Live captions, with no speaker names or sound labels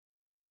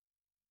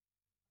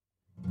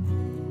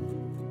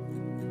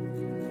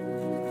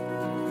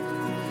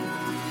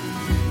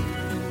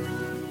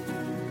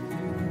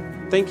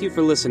Thank you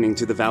for listening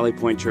to the Valley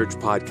Point Church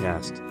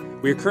podcast.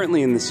 We are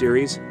currently in the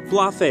series,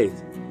 Blah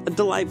Faith, a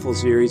delightful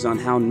series on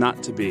how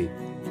not to be.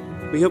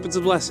 We hope it's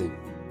a blessing.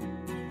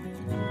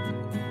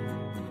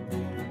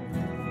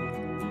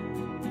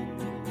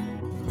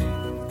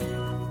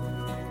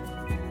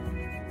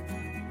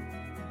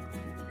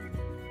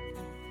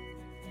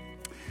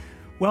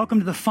 Welcome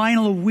to the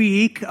final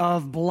week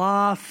of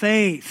Blah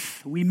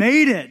Faith. We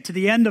made it to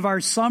the end of our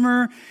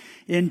summer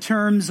in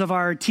terms of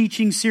our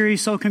teaching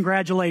series, so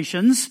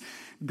congratulations.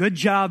 Good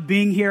job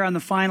being here on the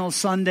final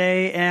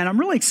Sunday, and I'm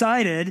really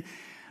excited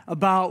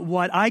about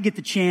what I get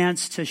the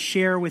chance to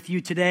share with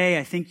you today.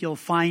 I think you'll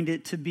find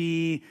it to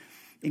be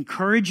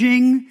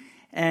encouraging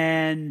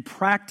and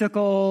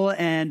practical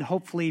and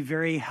hopefully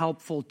very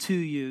helpful to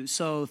you.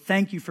 So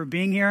thank you for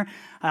being here.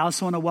 I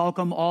also want to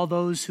welcome all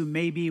those who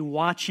may be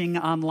watching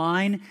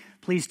online.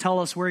 Please tell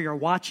us where you're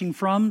watching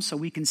from so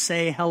we can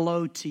say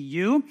hello to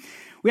you.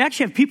 We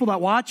actually have people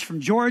that watch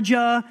from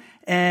Georgia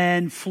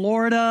and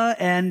Florida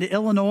and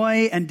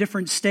Illinois and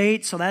different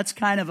states. So that's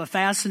kind of a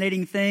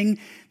fascinating thing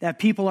that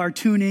people are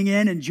tuning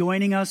in and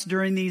joining us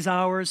during these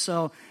hours.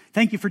 So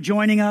thank you for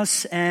joining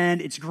us,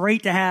 and it's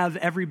great to have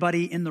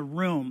everybody in the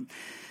room.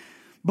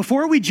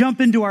 Before we jump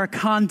into our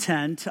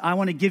content, I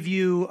want to give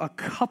you a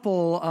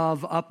couple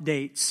of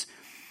updates.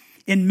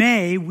 In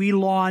May, we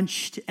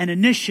launched an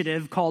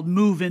initiative called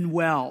Movin'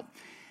 Well,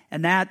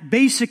 and that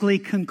basically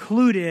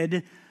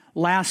concluded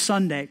last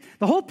Sunday.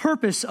 The whole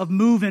purpose of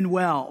Movin'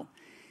 Well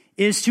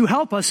is to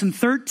help us in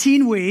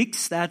 13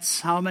 weeks. That's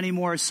how many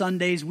more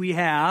Sundays we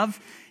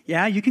have.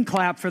 Yeah, you can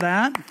clap for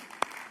that.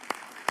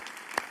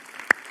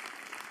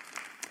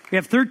 We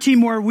have 13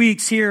 more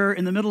weeks here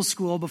in the middle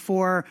school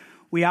before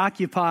we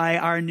occupy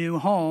our new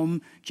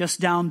home just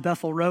down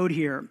Bethel Road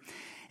here.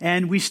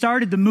 And we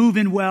started the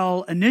Movin'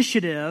 Well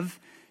initiative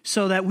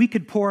so that we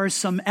could pour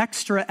some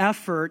extra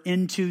effort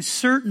into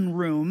certain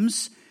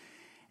rooms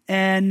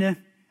and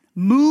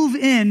move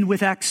in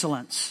with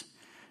excellence,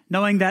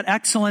 knowing that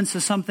excellence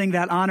is something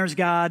that honors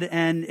God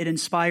and it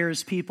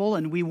inspires people,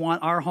 and we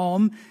want our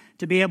home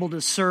to be able to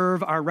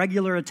serve our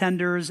regular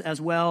attenders as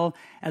well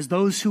as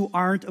those who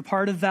aren't a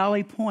part of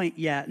Valley Point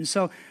yet. And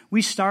so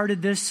we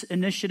started this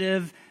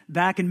initiative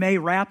back in May,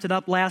 wrapped it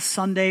up last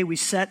Sunday. We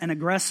set an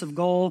aggressive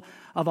goal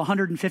of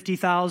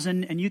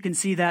 $150,000, and you can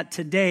see that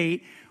to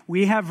date,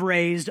 we have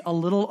raised a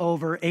little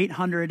over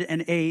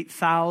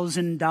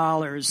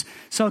 $808,000.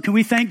 So can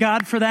we thank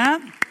God for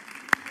that?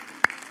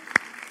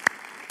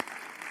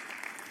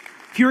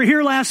 If you were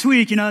here last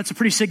week, you know it's a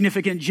pretty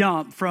significant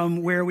jump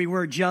from where we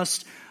were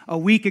just a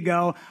week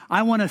ago.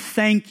 I want to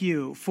thank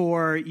you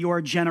for your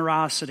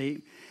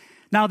generosity.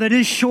 Now, that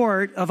is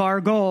short of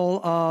our goal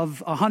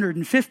of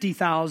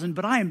 $150,000,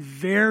 but I am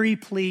very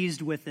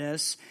pleased with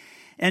this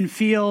and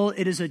feel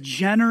it is a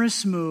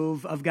generous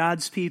move of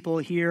God's people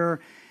here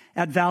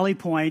at Valley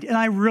Point, and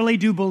I really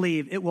do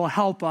believe it will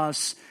help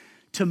us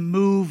to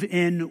move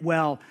in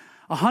well.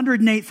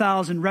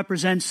 $108,000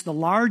 represents the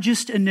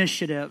largest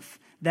initiative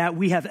that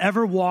we have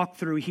ever walked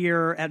through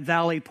here at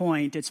Valley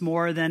Point. It's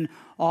more than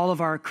all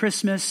of our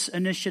Christmas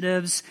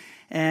initiatives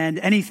and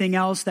anything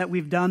else that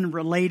we've done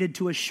related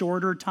to a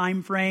shorter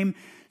time frame.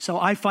 So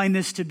I find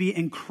this to be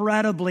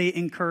incredibly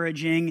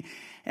encouraging,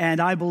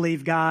 and I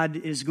believe God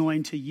is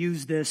going to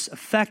use this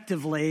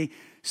effectively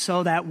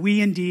so that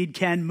we indeed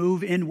can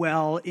move in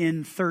well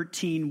in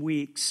 13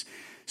 weeks.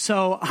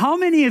 So how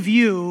many of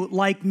you,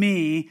 like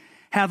me,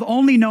 have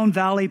only known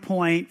Valley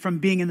Point from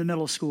being in the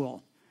middle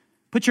school?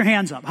 Put your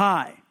hands up.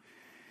 Hi.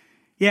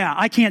 Yeah,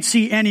 I can't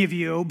see any of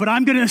you, but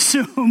I'm going to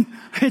assume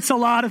it's a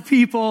lot of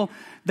people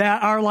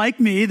that are like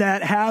me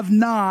that have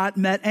not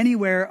met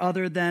anywhere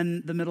other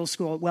than the middle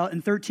school. Well,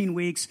 in 13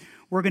 weeks,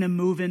 we're going to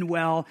move in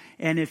well.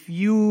 And if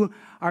you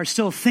are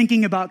still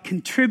thinking about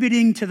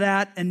contributing to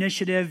that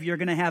initiative, you're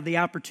going to have the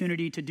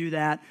opportunity to do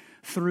that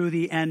through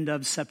the end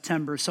of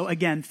September. So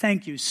again,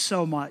 thank you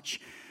so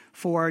much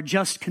for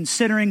just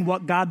considering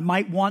what God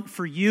might want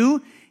for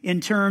you in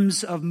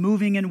terms of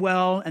moving in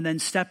well and then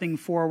stepping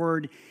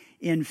forward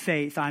in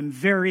faith. I'm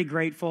very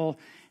grateful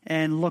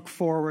and look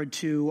forward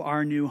to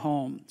our new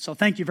home. So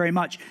thank you very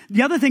much.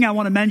 The other thing I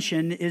want to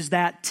mention is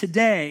that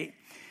today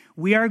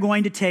we are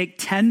going to take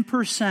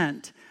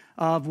 10%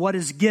 of what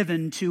is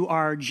given to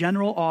our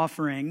general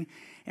offering,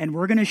 and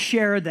we're going to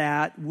share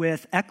that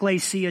with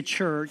Ecclesia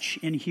Church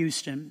in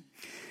Houston.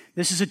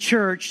 This is a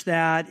church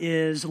that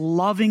is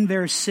loving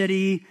their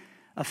city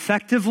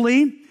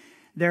effectively.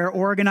 They're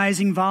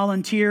organizing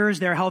volunteers.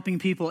 They're helping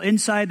people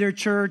inside their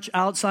church,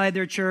 outside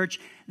their church.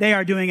 They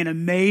are doing an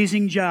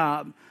amazing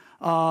job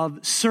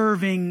of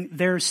serving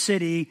their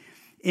city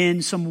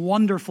in some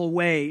wonderful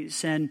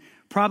ways. And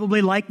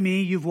probably like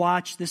me, you've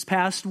watched this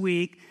past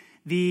week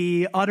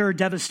the utter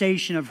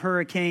devastation of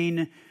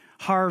Hurricane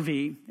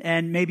Harvey.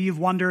 And maybe you've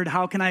wondered,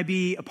 how can I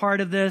be a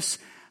part of this?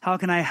 How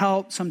can I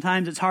help?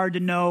 Sometimes it's hard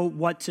to know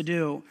what to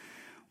do.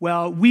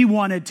 Well, we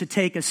wanted to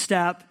take a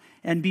step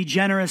and be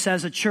generous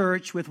as a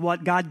church with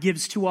what God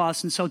gives to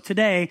us. And so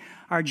today,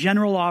 our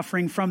general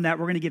offering from that,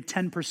 we're going to give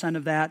 10%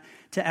 of that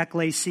to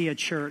Ecclesia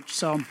Church.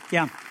 So,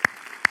 yeah.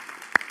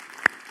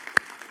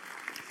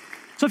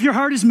 So if your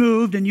heart is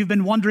moved and you've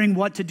been wondering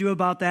what to do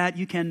about that,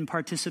 you can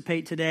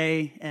participate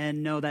today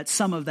and know that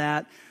some of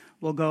that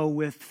will go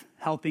with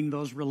helping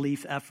those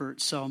relief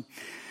efforts. So,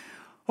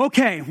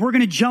 okay, we're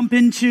going to jump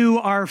into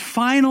our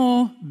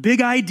final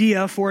big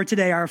idea for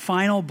today, our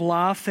final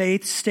blah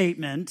faith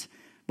statement.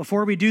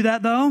 Before we do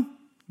that, though,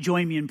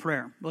 join me in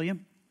prayer, will you?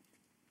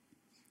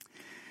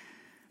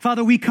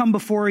 Father, we come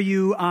before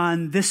you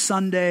on this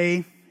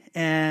Sunday,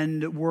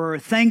 and we're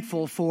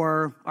thankful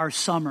for our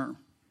summer.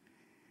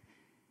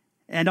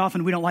 And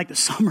often we don't like the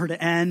summer to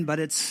end, but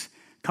it's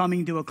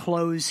coming to a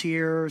close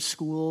here.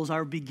 Schools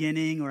are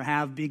beginning or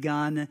have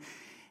begun,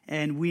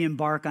 and we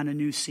embark on a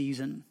new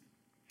season.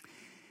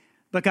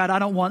 But God, I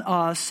don't want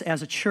us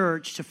as a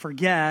church to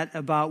forget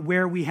about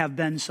where we have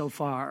been so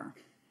far.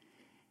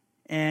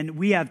 And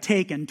we have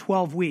taken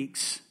 12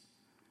 weeks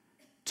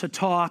to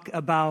talk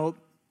about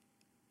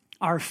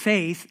our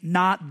faith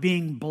not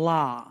being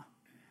blah,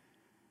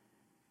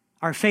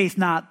 our faith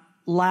not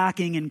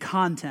lacking in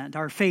content,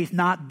 our faith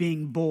not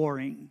being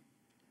boring.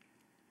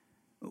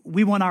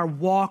 We want our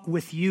walk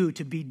with you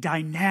to be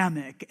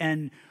dynamic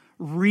and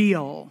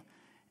real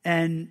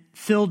and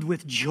filled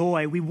with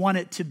joy. We want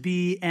it to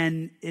be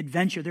an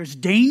adventure. There's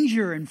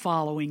danger in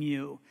following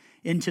you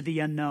into the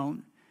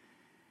unknown.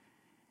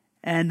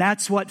 And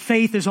that's what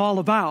faith is all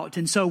about.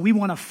 And so we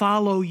want to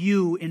follow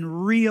you in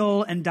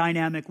real and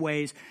dynamic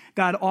ways.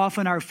 God,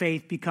 often our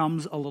faith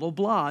becomes a little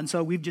blah. And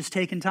so we've just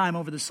taken time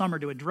over the summer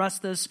to address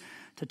this,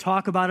 to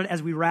talk about it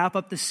as we wrap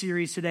up the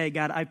series today.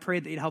 God, I pray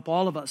that you'd help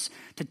all of us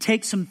to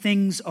take some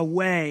things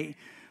away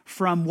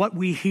from what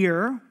we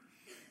hear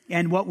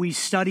and what we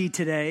study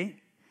today,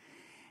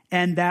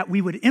 and that we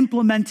would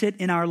implement it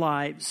in our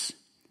lives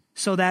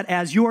so that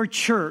as your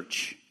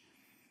church,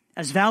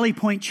 as Valley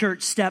Point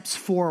Church steps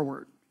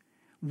forward,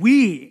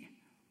 we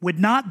would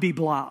not be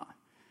blah,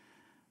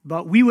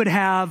 but we would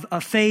have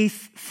a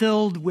faith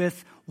filled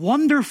with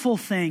wonderful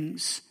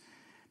things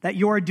that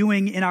you're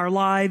doing in our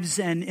lives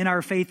and in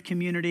our faith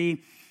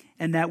community,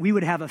 and that we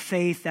would have a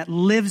faith that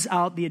lives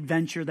out the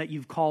adventure that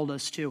you've called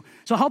us to.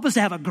 So help us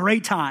to have a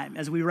great time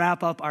as we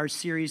wrap up our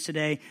series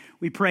today.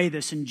 We pray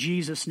this in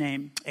Jesus'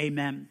 name.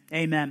 Amen.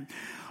 Amen.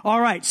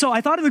 All right, so I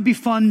thought it would be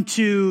fun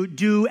to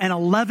do an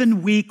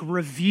 11-week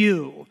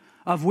review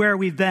of where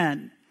we've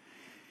been.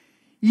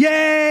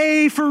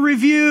 Yay for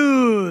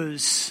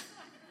reviews,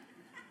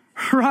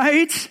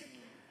 right?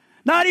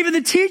 Not even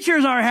the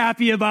teachers are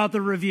happy about the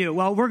review.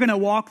 Well, we're going to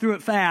walk through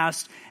it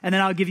fast, and then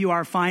I'll give you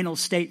our final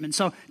statement.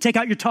 So take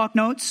out your talk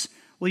notes.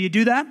 Will you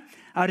do that?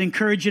 I'd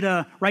encourage you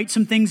to write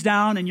some things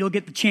down, and you'll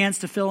get the chance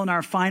to fill in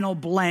our final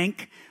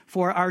blank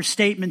for our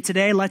statement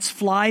today. Let's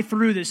fly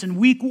through this. In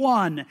week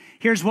 1,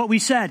 here's what we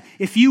said.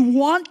 If you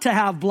want to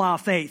have blah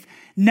faith,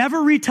 never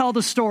retell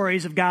the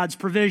stories of God's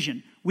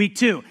provision. Week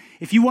 2,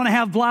 if you want to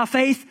have blah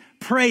faith,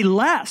 pray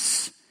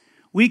less.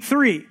 Week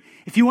 3,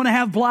 if you want to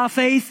have blah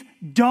faith,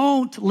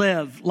 don't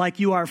live like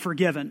you are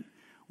forgiven.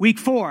 Week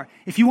 4,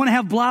 if you want to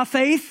have blah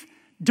faith,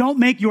 don't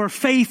make your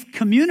faith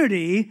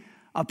community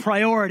a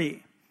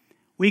priority.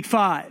 Week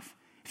 5,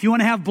 if you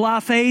want to have blah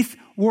faith,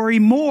 worry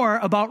more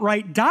about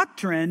right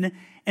doctrine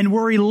and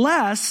worry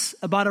less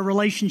about a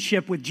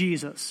relationship with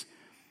Jesus.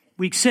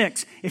 Week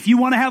 6, if you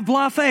want to have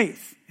blah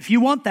faith, if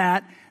you want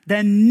that,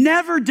 then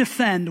never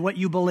defend what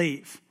you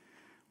believe.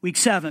 Week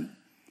 7,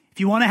 if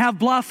you want to have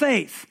blah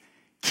faith,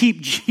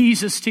 keep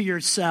Jesus to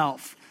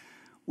yourself.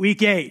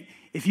 Week 8,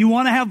 if you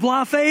want to have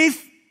blah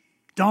faith,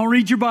 don't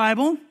read your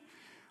Bible.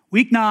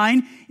 Week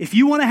 9, if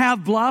you want to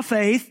have blah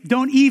faith,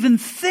 don't even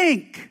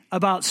think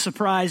about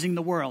surprising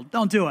the world.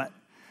 Don't do it.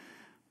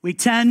 Week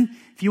 10,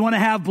 if you want to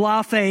have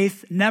blah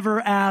faith,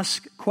 never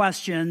ask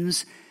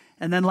questions.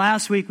 And then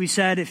last week we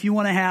said, if you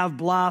want to have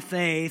blah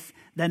faith,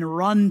 then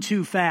run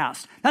too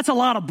fast. That's a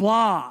lot of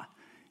blah,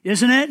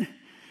 isn't it?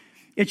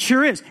 It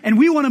sure is. And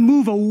we want to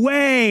move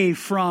away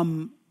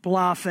from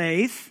blah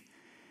faith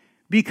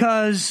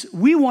because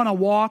we want to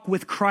walk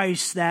with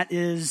Christ that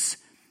is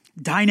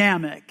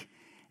dynamic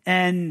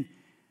and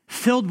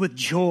filled with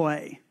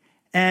joy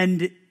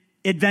and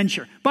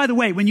adventure. By the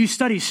way, when you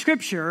study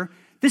Scripture,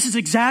 this is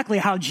exactly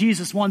how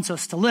Jesus wants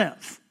us to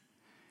live.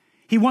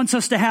 He wants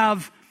us to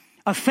have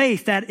a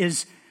faith that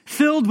is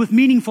filled with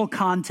meaningful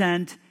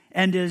content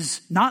and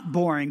is not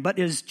boring, but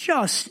is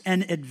just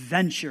an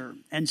adventure.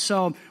 And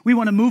so we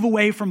want to move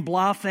away from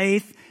blah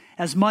faith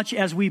as much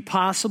as we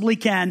possibly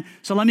can.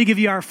 So let me give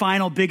you our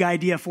final big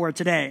idea for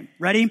today.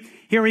 Ready?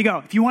 Here we go.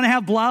 If you want to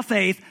have blah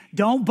faith,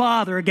 don't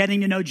bother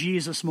getting to know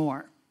Jesus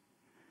more.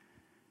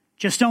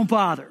 Just don't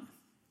bother.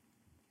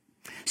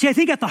 See, I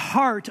think at the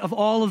heart of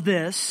all of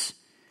this,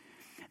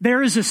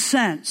 there is a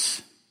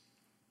sense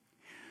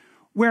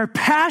where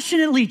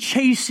passionately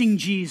chasing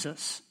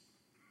Jesus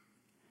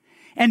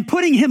and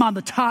putting him on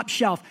the top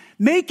shelf,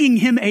 making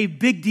him a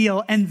big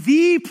deal and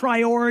the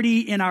priority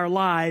in our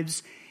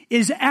lives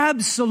is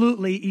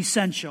absolutely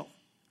essential.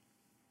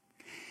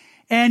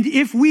 And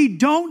if we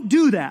don't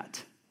do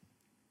that,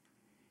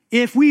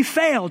 if we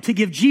fail to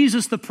give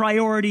Jesus the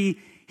priority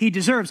he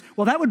deserves,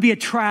 well, that would be a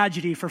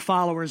tragedy for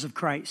followers of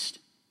Christ.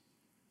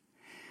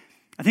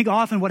 I think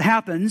often what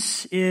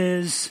happens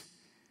is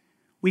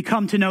we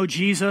come to know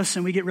Jesus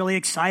and we get really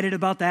excited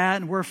about that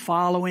and we're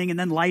following, and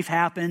then life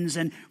happens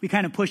and we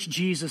kind of push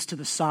Jesus to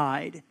the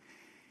side.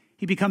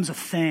 He becomes a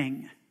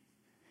thing.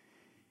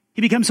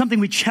 He becomes something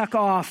we check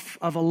off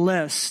of a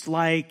list,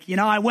 like,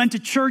 I went to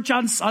church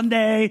on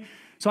Sunday,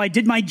 so I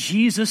did my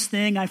Jesus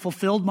thing, I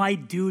fulfilled my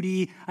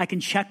duty, I can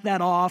check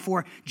that off,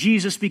 or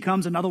Jesus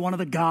becomes another one of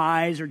the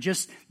guys, or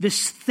just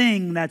this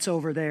thing that's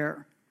over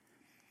there.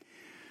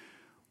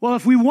 Well,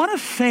 if we want a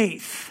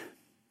faith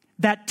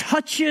that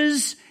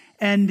touches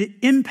and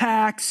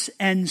impacts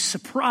and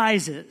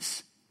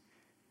surprises,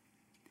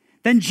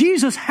 then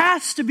Jesus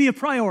has to be a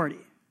priority.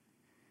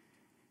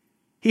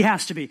 He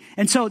has to be.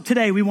 And so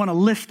today we want to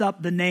lift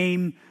up the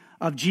name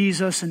of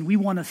Jesus, and we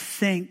want to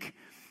think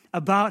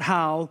about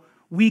how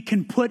we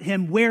can put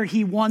him where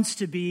he wants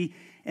to be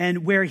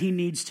and where he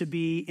needs to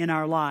be in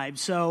our lives.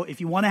 So if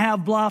you want to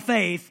have blah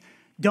faith,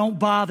 don't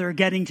bother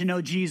getting to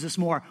know Jesus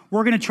more.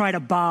 We're going to try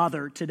to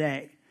bother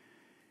today.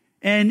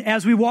 And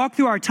as we walk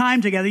through our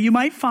time together, you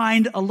might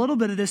find a little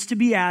bit of this to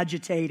be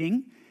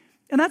agitating,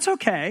 and that's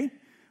okay.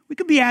 We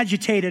could be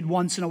agitated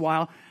once in a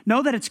while.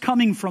 Know that it's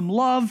coming from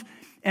love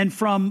and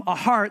from a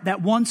heart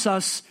that wants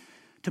us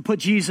to put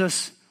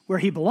Jesus where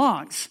he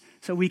belongs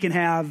so we can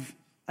have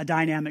a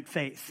dynamic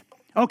faith.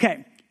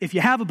 Okay, if you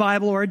have a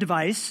Bible or a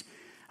device,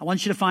 I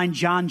want you to find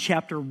John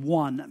chapter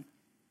 1.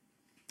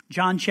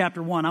 John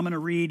chapter 1, I'm going to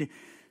read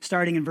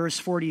starting in verse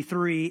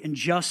 43 in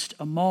just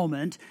a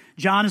moment.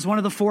 John is one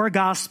of the 4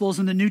 Gospels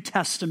in the New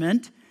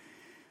Testament.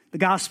 The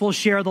Gospels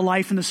share the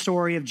life and the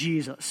story of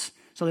Jesus.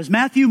 So there's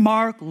Matthew,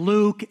 Mark,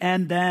 Luke,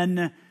 and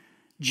then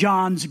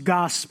John's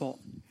Gospel.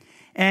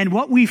 And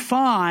what we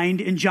find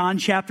in John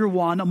chapter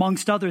 1,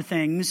 amongst other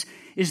things,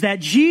 is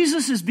that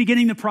Jesus is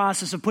beginning the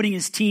process of putting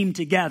his team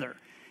together,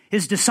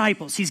 his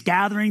disciples. He's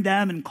gathering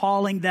them and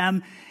calling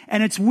them.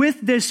 And it's with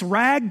this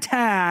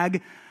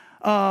ragtag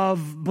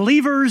of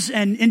believers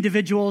and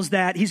individuals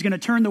that he's going to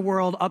turn the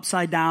world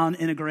upside down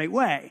in a great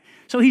way.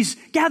 So he's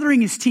gathering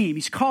his team.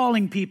 He's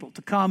calling people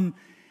to come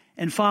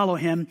and follow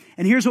him.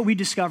 And here's what we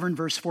discover in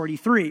verse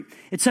 43.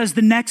 It says,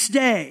 the next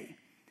day,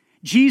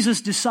 Jesus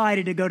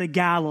decided to go to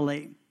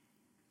Galilee.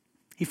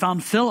 He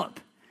found Philip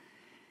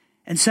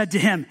and said to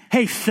him,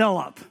 hey,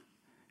 Philip,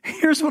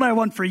 here's what I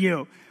want for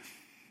you.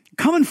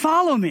 Come and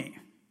follow me.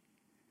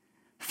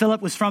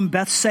 Philip was from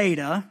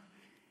Bethsaida,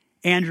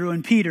 Andrew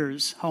and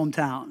Peter's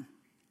hometown,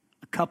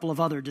 a couple of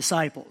other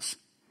disciples.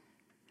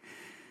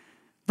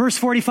 Verse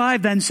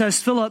 45 then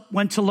says, Philip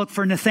went to look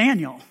for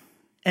Nathanael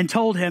and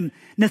told him,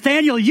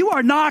 Nathanael, you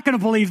are not going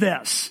to believe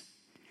this,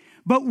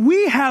 but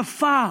we have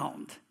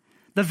found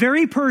the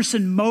very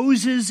person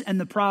Moses and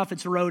the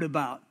prophets wrote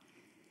about.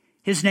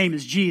 His name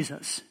is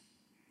Jesus,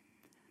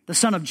 the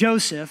son of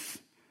Joseph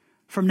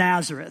from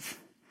Nazareth.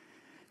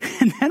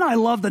 And then I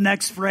love the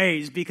next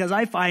phrase because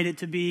I find it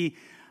to be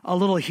a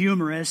little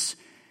humorous.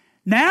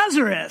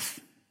 Nazareth,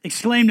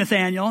 exclaimed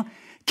Nathanael,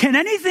 can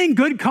anything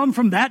good come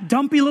from that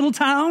dumpy little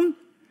town?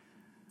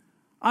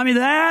 I mean,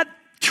 that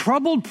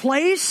troubled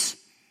place,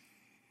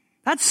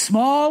 that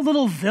small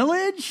little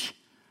village,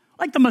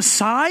 like the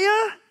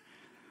Messiah,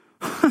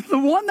 the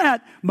one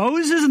that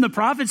Moses and the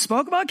prophets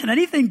spoke about, can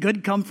anything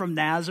good come from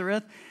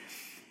Nazareth?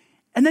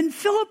 And then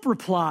Philip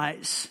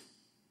replies,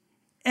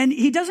 and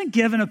he doesn't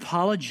give an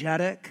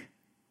apologetic.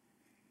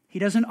 He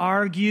doesn't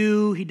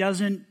argue. He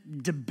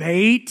doesn't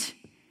debate.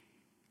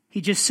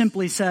 He just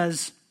simply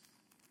says,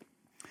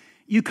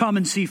 you come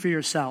and see for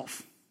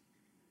yourself.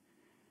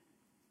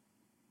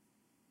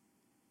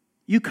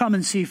 You come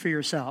and see for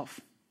yourself.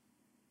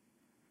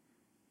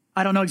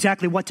 I don't know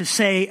exactly what to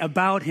say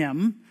about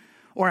him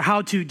or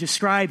how to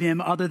describe him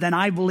other than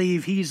I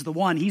believe he's the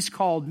one. He's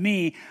called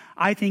me.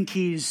 I think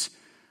he's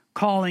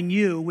calling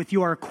you with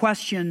your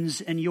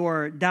questions and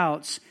your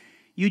doubts.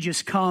 You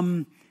just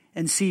come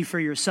and see for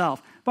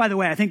yourself. By the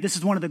way, I think this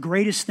is one of the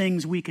greatest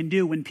things we can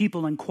do when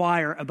people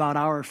inquire about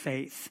our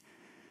faith.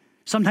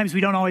 Sometimes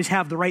we don't always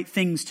have the right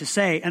things to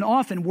say, and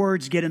often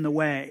words get in the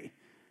way,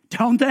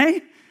 don't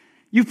they?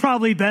 You've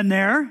probably been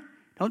there.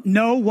 Don't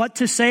know what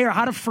to say or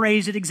how to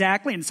phrase it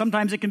exactly, and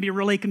sometimes it can be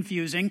really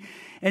confusing.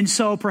 And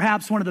so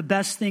perhaps one of the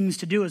best things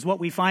to do is what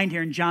we find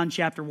here in John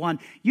chapter 1.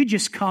 You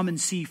just come and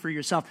see for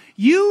yourself.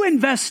 You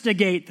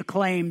investigate the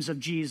claims of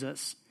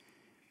Jesus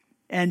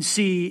and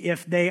see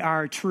if they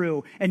are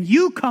true. And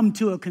you come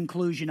to a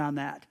conclusion on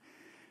that.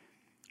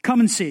 Come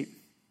and see.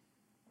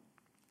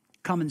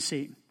 Come and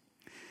see.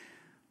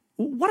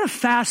 What a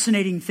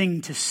fascinating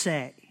thing to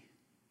say.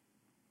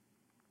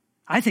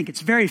 I think it's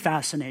very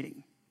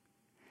fascinating.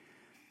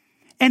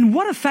 And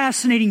what a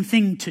fascinating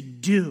thing to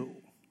do.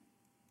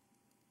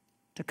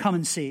 To come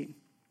and see.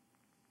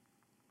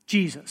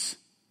 Jesus.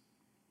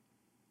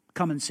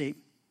 Come and see.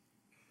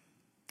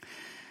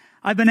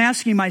 I've been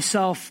asking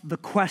myself the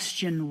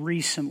question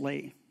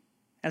recently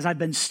as I've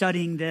been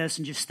studying this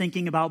and just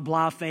thinking about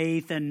blah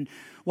faith and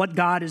what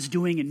God is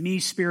doing in me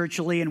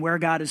spiritually and where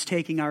God is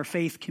taking our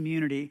faith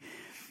community.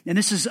 And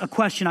this is a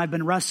question I've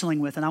been wrestling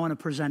with, and I want to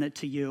present it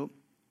to you.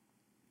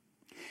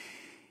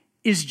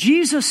 Is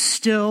Jesus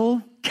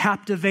still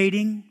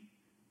captivating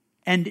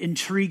and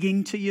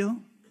intriguing to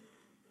you?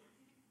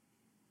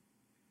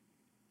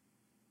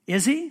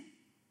 Is he?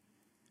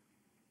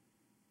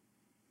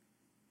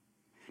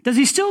 Does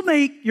he still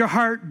make your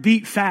heart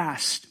beat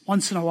fast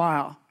once in a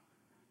while?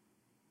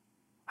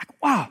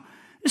 Like, wow,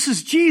 this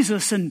is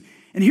Jesus, and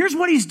here's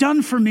what he's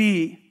done for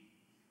me.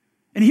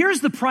 And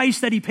here's the price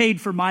that he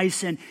paid for my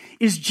sin.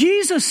 Is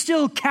Jesus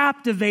still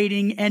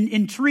captivating and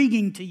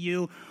intriguing to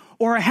you,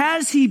 or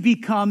has he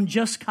become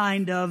just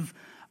kind of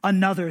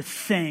another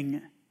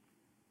thing?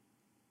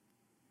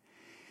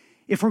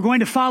 If we're going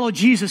to follow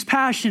Jesus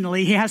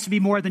passionately, he has to be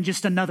more than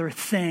just another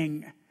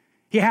thing.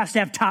 He has to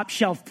have top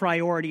shelf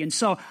priority. And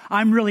so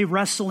I'm really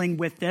wrestling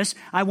with this.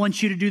 I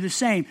want you to do the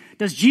same.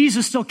 Does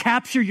Jesus still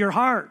capture your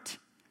heart?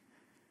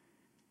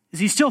 Is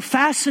he still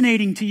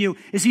fascinating to you?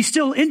 Is he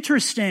still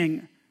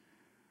interesting?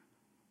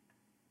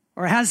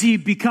 Or has he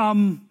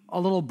become a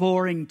little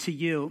boring to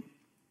you?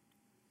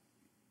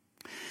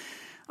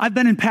 I've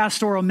been in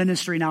pastoral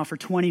ministry now for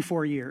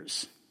 24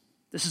 years.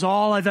 This is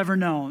all I've ever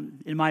known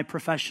in my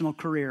professional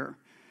career.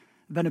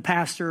 I've been a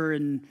pastor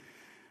in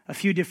a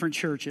few different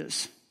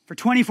churches. For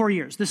 24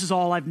 years, this is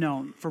all I've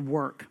known for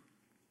work.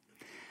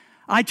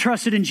 I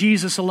trusted in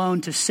Jesus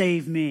alone to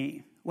save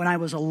me when I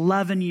was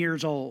 11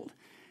 years old.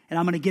 And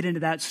I'm going to get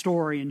into that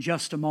story in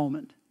just a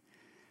moment.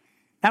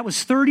 That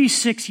was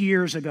 36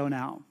 years ago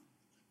now.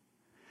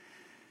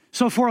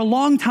 So for a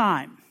long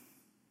time,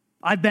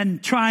 I've been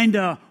trying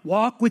to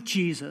walk with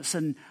Jesus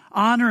and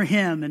honor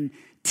him and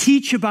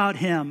teach about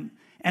him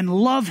and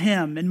love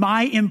him in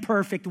my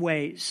imperfect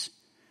ways.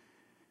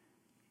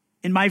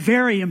 In my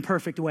very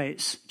imperfect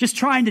ways. Just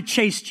trying to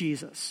chase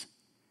Jesus.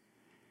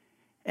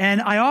 And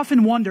I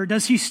often wonder,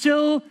 does he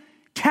still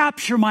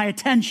capture my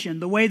attention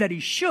the way that he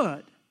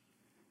should?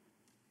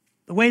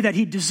 The way that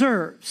he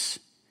deserves?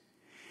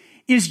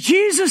 Is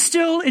Jesus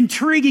still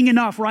intriguing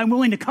enough where I'm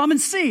willing to come and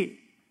see?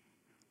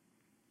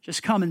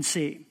 Just come and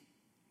see.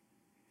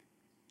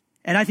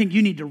 And I think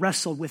you need to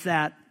wrestle with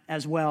that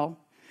as well.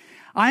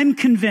 I'm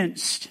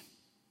convinced,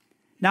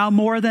 now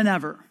more than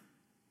ever,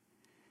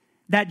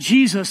 that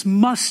Jesus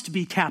must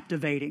be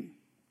captivating.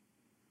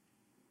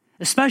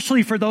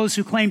 Especially for those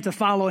who claim to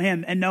follow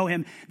him and know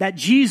him, that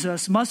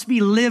Jesus must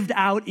be lived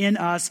out in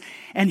us,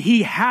 and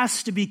he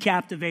has to be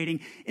captivating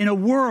in a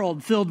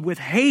world filled with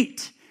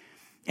hate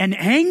and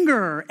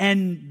anger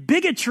and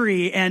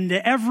bigotry and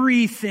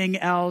everything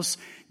else.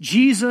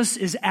 Jesus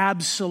is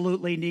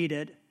absolutely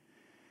needed.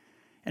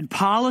 And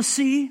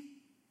policy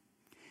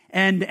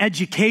and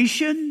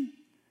education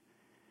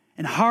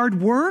and hard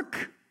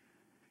work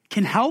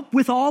can help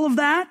with all of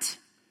that,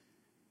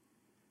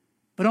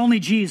 but only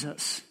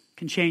Jesus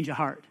can change a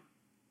heart.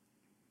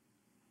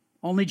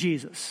 Only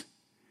Jesus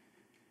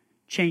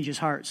changes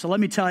hearts. So let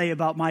me tell you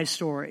about my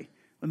story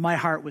when my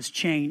heart was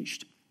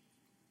changed.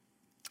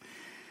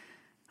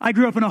 I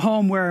grew up in a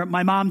home where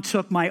my mom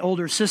took my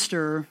older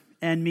sister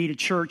and me to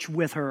church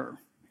with her.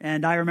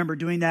 And I remember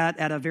doing that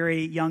at a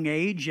very young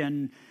age.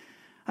 And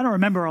I don't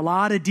remember a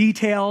lot of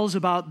details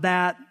about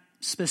that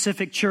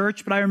specific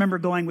church, but I remember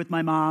going with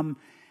my mom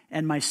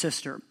and my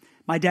sister.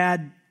 My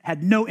dad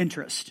had no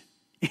interest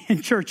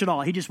in church at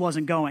all. He just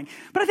wasn't going.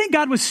 But I think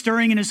God was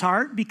stirring in his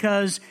heart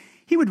because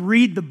he would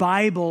read the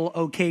Bible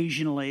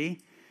occasionally,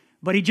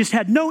 but he just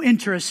had no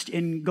interest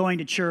in going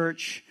to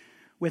church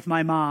with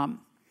my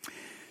mom.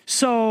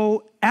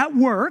 So at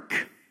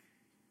work,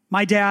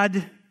 my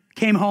dad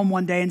came home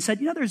one day and said,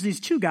 there's these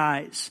two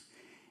guys,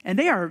 and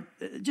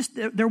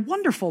they're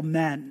wonderful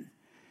men.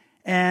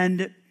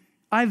 And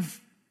I've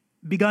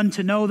begun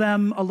to know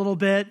them a little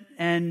bit,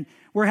 and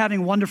we're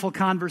having wonderful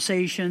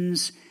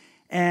conversations,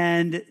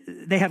 and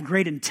they have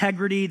great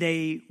integrity.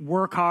 They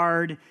work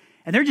hard,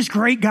 and they're just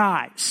great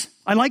guys.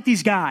 I like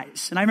these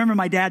guys. And I remember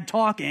my dad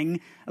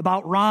talking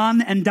about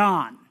Ron and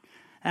Don.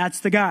 That's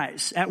the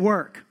guys at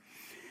work.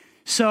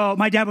 So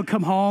my dad would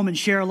come home and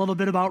share a little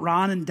bit about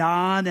Ron and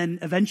Don, and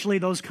eventually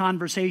those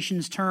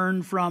conversations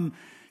turned from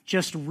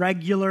just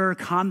regular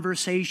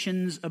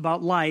conversations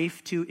about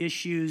life to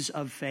issues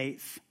of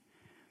faith.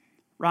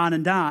 Ron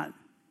and Don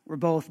were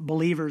both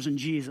believers in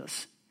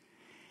Jesus.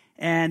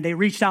 And they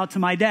reached out to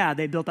my dad.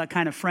 They built that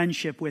kind of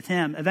friendship with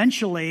him.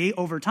 Eventually,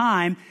 over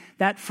time,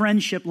 that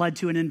friendship led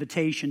to an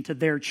invitation to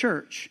their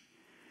church.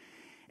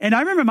 And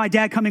I remember my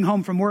dad coming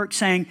home from work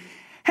saying,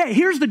 hey,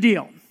 here's the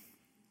deal.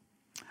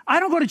 I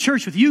don't go to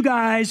church with you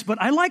guys,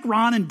 but I like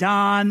Ron and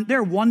Don.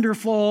 They're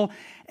wonderful.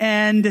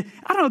 And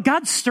I don't know,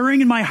 God's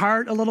stirring in my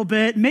heart a little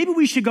bit. Maybe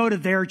we should go to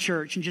their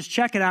church and just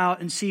check it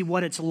out and see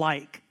what it's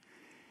like.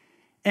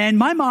 And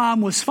my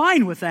mom was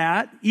fine with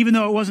that, even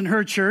though it wasn't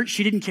her church.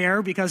 She didn't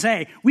care because,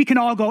 hey, we can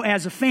all go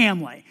as a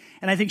family.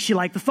 And I think she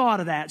liked the thought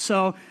of that.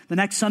 So the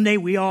next Sunday,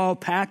 we all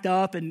packed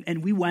up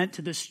and we went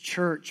to this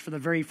church for the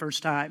very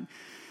first time.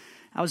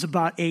 I was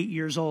about 8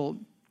 years old.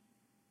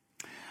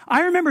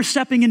 I remember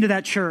stepping into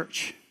that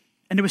church,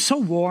 and it was so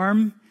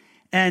warm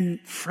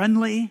and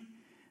friendly.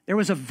 There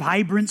was a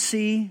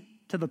vibrancy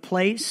to the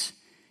place.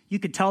 You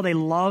could tell they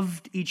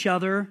loved each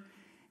other,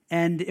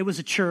 and it was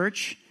a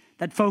church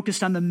that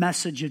focused on the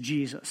message of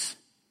Jesus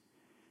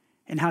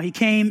and how he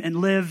came and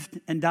lived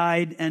and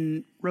died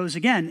and rose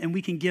again. And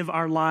we can give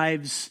our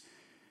lives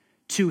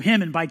to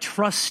him. And by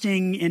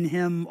trusting in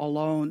him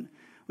alone,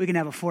 we can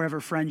have a forever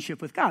friendship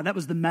with God. That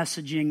was the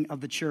messaging of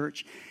the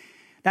church.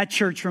 That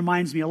church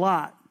reminds me a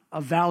lot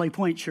of Valley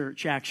Point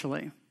Church,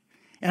 actually.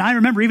 And I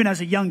remember even as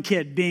a young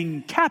kid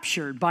being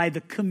captured by the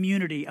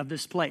community of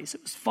this place.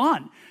 It was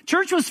fun.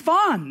 Church was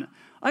fun.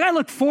 Like, I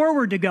looked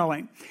forward to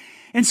going.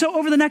 And so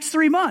over the next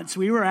 3 months,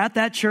 we were at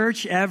that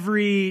church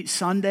every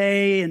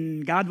Sunday,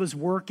 and God was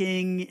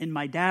working in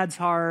my dad's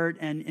heart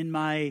and in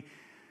my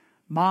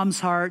mom's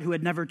heart, who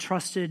had never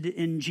trusted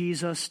in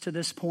Jesus to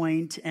this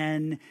point.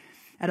 And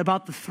at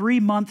about the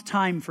 3-month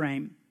time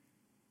frame,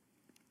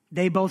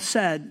 they both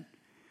said,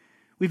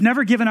 we've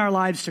never given our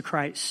lives to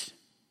Christ.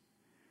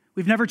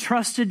 We've never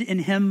trusted in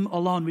him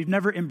alone. We've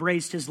never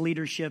embraced his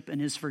leadership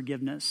and his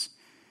forgiveness.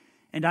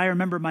 And I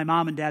remember my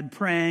mom and dad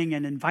praying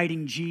and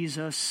inviting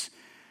Jesus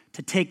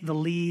to take the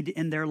lead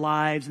in their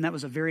lives. And that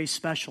was a very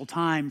special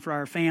time for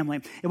our family.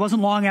 It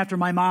wasn't long after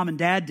my mom and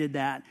dad did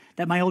that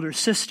my older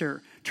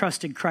sister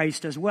trusted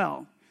Christ as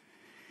well.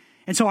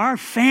 And so our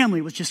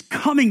family was just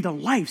coming to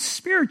life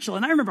spiritual.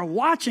 And I remember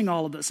watching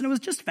all of this, and it was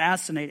just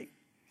fascinating.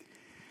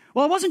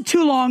 Well, it wasn't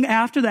too long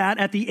after that,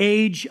 at the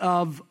age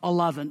of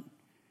 11,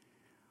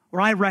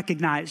 where I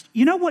recognized,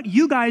 you know what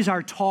you guys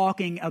are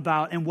talking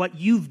about and what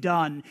you've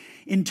done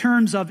in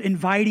terms of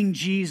inviting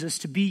Jesus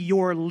to be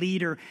your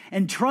leader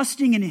and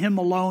trusting in him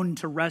alone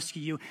to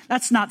rescue you.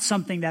 That's not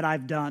something that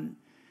I've done.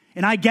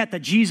 And I get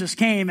that Jesus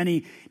came and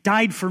he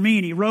died for me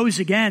and he rose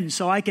again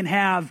so I can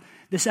have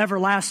this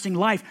everlasting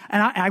life.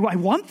 And I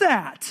want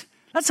that.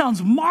 That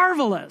sounds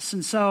marvelous.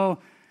 And so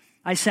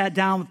I sat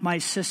down with my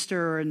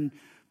sister and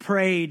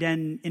prayed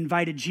and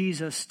invited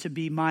Jesus to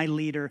be my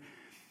leader.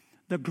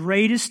 The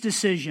greatest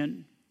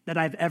decision that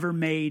I've ever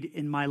made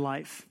in my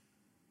life.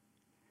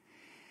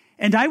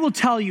 And I will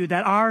tell you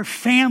that our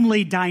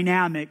family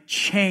dynamic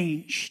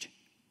changed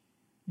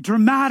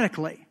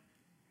dramatically,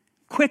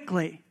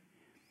 quickly.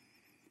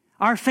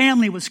 Our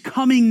family was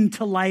coming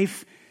to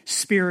life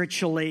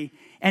spiritually,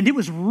 and it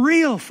was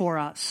real for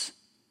us.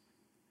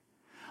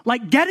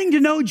 Like getting to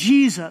know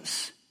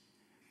Jesus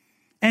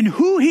and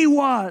who he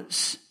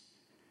was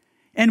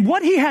and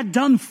what he had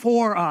done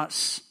for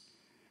us.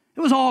 It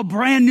was all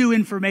brand new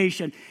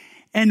information.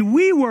 And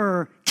we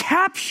were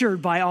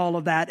captured by all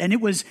of that, and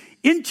it was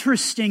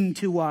interesting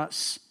to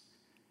us.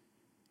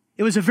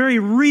 It was a very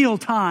real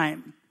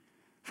time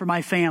for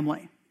my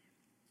family.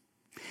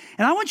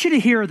 And I want you to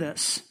hear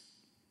this.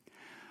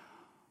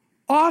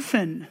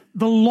 Often,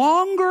 the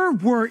longer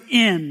we're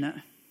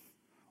in,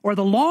 or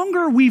the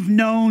longer we've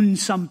known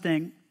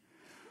something,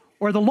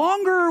 or the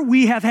longer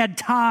we have had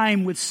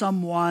time with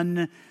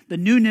someone, the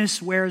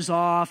newness wears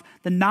off,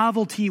 the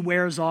novelty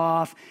wears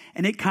off,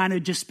 and it kind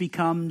of just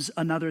becomes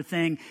another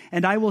thing.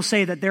 And I will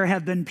say that there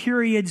have been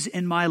periods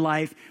in my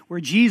life where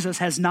Jesus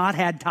has not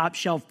had top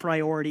shelf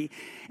priority.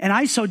 And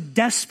I so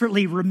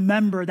desperately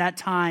remember that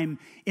time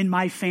in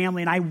my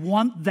family, and I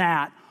want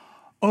that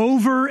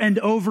over and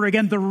over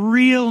again, the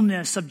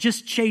realness of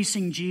just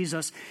chasing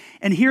Jesus.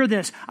 And hear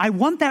this, I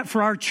want that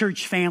for our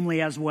church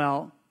family as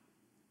well.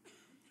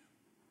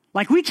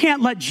 Like, we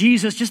can't let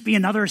Jesus just be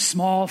another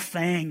small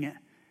thing.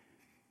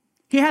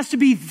 He has to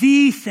be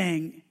the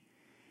thing.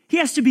 He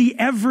has to be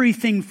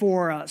everything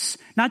for us,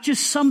 not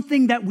just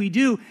something that we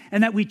do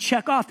and that we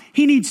check off.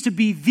 He needs to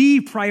be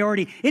the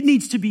priority. It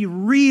needs to be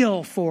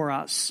real for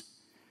us.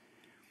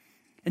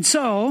 And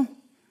so,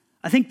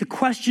 I think the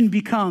question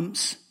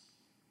becomes,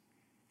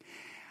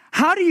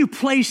 how do you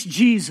place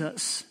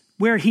Jesus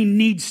where he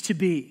needs to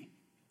be?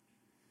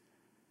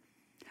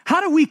 How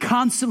do we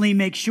constantly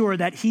make sure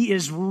that he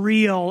is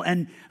real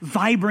and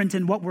vibrant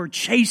in what we're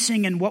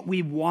chasing and what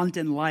we want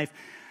in life?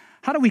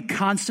 How do we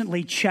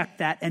constantly check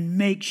that and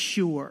make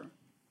sure?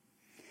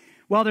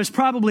 Well, there's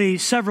probably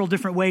several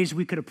different ways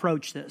we could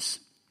approach this.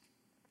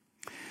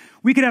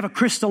 We could have a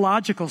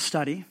Christological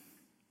study,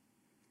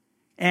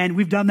 and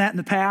we've done that in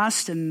the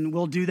past, and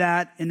we'll do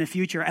that in the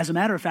future. As a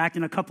matter of fact,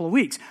 in a couple of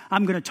weeks,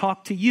 I'm going to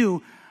talk to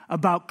you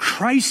about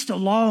Christ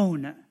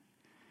alone.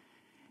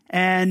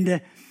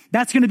 And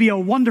that's going to be a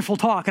wonderful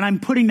talk, and I'm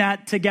putting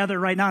that together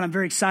right now, and I'm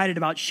very excited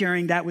about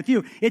sharing that with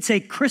you. It's a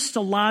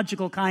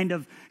Christological kind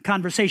of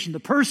conversation, the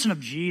person of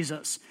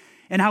Jesus,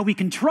 and how we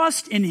can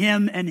trust in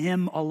him and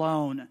him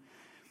alone.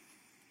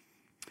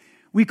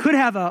 We could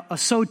have a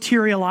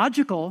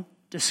soteriological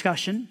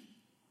discussion.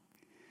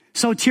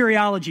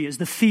 Soteriology is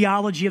the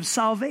theology of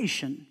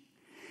salvation.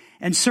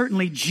 And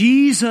certainly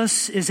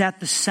Jesus is at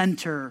the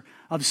center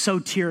of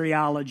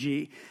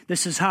soteriology.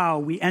 This is how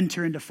we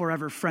enter into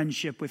forever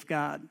friendship with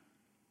God.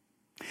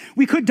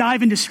 We could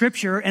dive into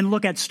Scripture and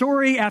look at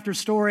story after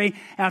story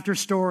after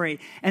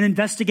story and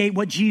investigate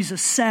what Jesus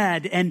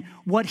said and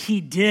what he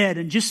did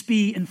and just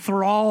be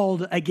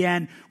enthralled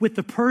again with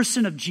the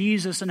person of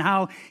Jesus and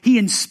how he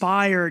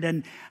inspired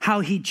and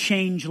how he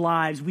changed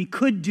lives. We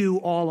could do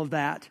all of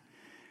that.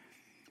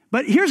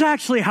 But here's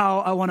actually how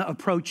I want to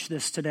approach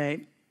this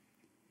today.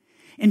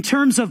 in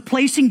terms of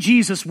placing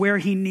Jesus where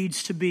he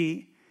needs to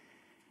be.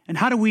 And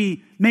how do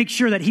we make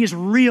sure that he is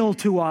real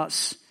to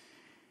us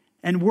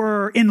and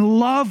we're in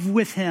love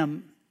with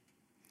him?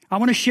 I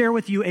want to share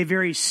with you a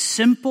very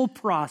simple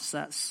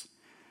process,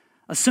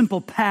 a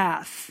simple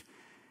path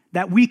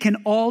that we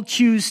can all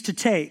choose to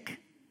take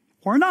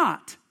or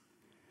not.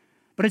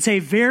 But it's a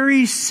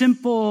very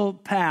simple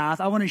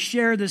path. I want to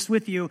share this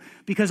with you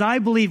because I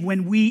believe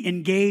when we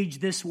engage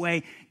this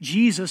way,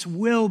 Jesus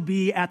will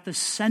be at the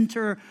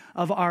center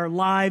of our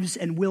lives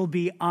and will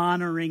be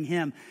honoring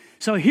him.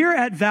 So here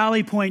at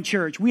Valley Point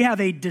Church, we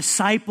have a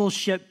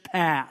discipleship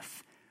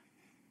path.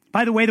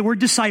 By the way, the word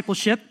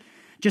discipleship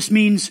just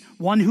means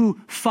one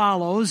who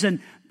follows, and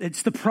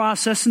it's the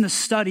process and the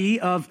study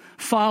of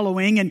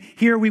following. And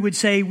here we would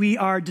say we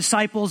are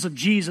disciples of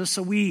Jesus,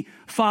 so we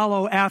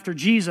follow after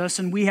Jesus,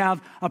 and we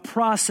have a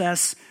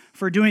process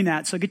for doing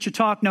that. So get your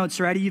talk notes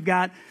ready. You've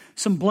got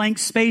some blank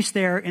space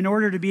there in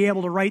order to be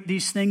able to write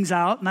these things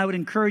out, and I would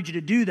encourage you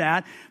to do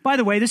that. By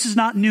the way, this is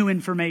not new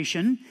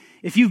information.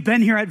 If you've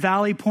been here at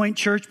Valley Point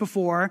Church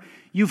before,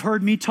 you've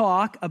heard me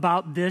talk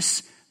about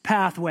this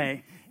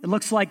pathway. It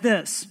looks like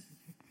this.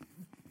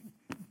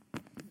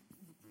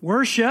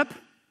 Worship.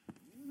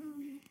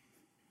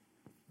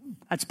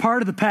 That's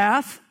part of the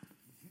path.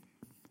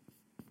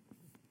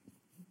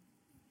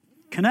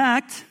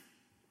 Connect.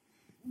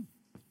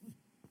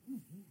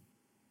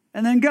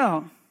 And then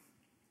go.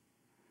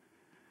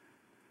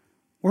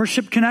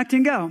 Worship, connect,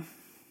 and go.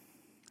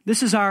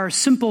 This is our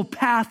simple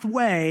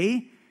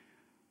pathway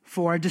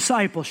for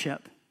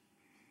discipleship.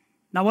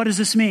 Now, what does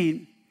this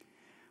mean?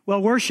 Well,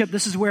 worship,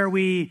 this is where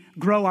we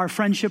grow our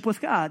friendship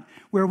with God,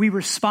 where we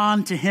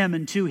respond to him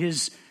and to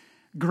his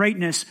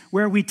greatness,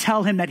 where we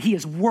tell him that he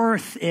is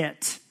worth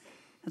it.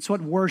 That's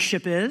what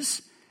worship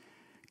is.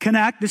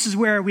 Connect, this is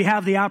where we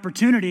have the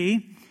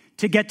opportunity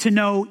to get to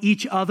know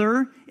each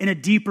other in a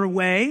deeper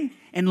way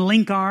and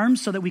link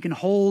arms so that we can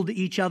hold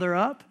each other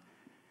up.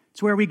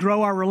 It's where we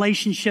grow our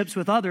relationships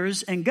with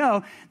others. And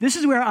go, this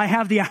is where I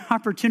have the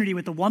opportunity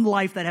with the one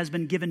life that has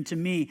been given to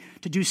me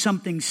to do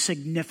something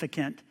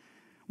significant,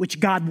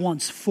 which God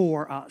wants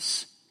for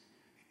us.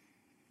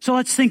 So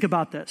let's think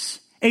about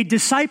this. A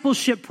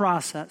discipleship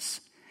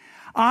process.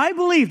 I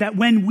believe that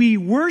when we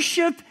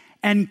worship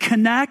and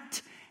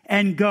connect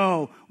and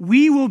go,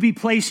 we will be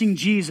placing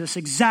Jesus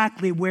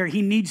exactly where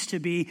he needs to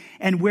be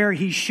and where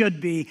he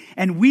should be.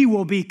 And we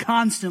will be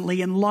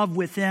constantly in love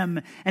with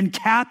him and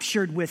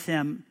captured with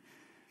him.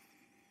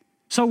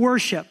 So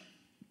worship.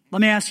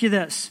 Let me ask you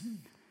this.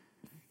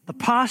 The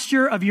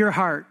posture of your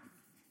heart,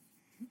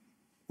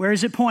 where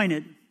is it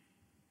pointed?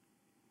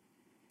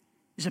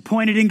 Is it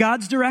pointed in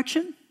God's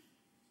direction?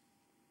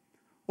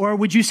 Or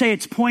would you say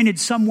it's pointed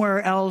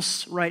somewhere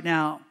else right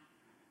now?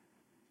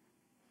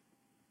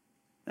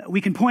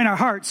 We can point our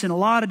hearts in a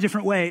lot of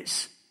different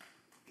ways.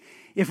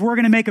 If we're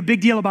going to make a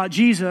big deal about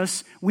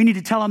Jesus, we need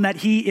to tell him that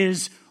he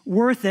is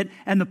worth it,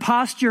 and the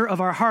posture of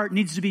our heart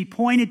needs to be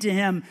pointed to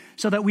him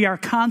so that we are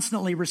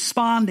constantly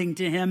responding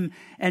to him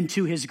and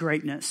to his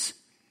greatness.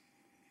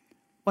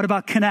 What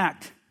about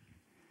connect?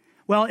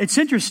 Well, it's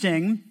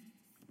interesting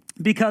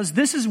because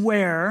this is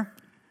where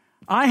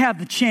I have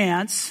the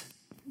chance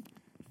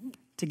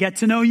to get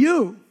to know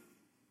you.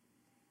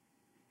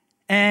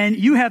 And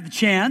you have the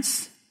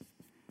chance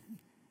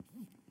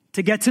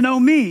to get to know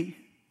me.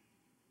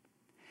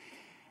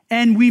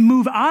 And we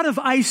move out of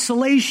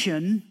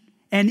isolation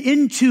and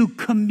into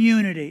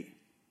community.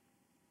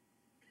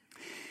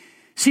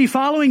 See,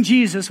 following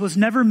Jesus was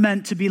never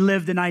meant to be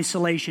lived in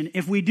isolation.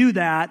 If we do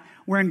that,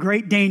 we're in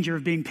great danger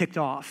of being picked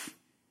off.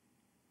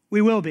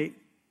 We will be.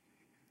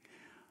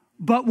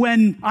 But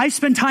when I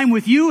spend time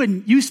with you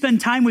and you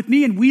spend time with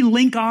me and we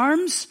link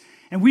arms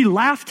and we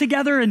laugh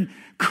together and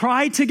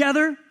cry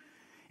together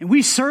and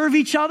we serve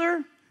each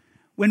other,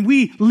 when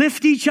we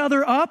lift each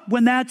other up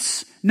when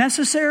that's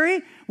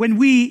necessary, when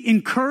we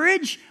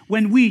encourage,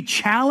 when we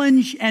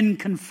challenge and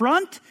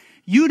confront,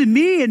 you to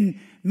me and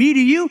me to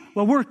you,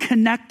 well, we're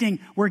connecting.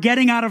 We're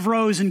getting out of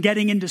rows and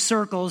getting into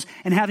circles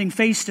and having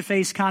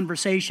face-to-face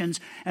conversations.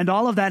 And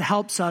all of that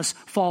helps us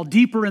fall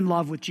deeper in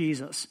love with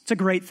Jesus. It's a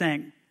great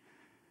thing.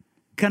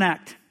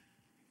 Connect.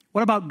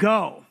 What about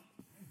go?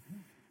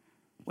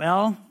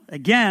 Well,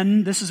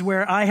 again, this is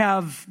where I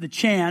have the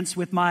chance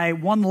with my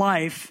one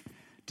life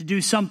to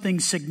do something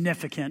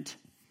significant.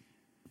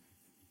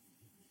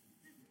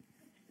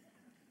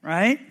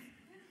 Right?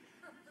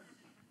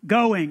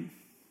 Going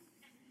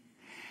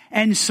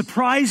and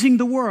surprising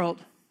the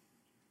world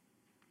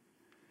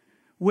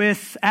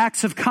with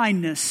acts of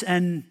kindness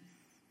and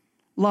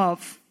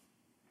love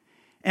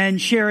and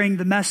sharing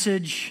the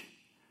message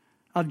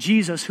of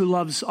Jesus who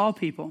loves all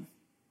people.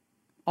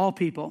 All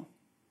people.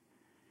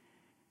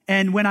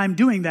 And when I'm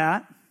doing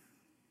that,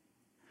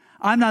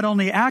 I'm not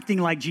only acting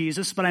like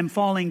Jesus, but I'm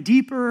falling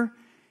deeper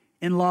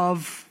in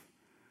love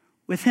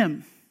with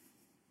him.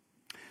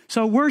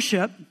 So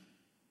worship,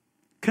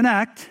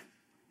 connect,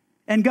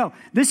 and go.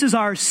 This is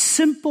our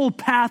simple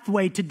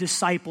pathway to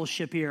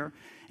discipleship here.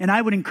 And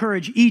I would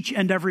encourage each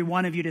and every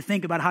one of you to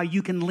think about how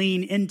you can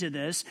lean into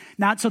this,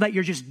 not so that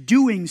you're just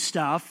doing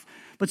stuff,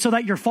 but so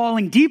that you're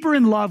falling deeper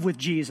in love with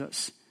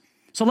Jesus.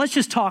 So let's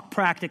just talk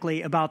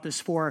practically about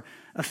this for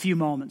a few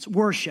moments.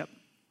 Worship.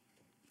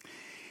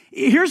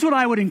 Here's what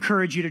I would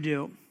encourage you to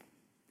do.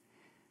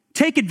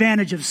 Take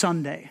advantage of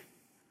Sunday,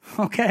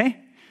 okay?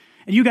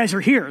 And you guys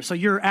are here, so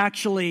you're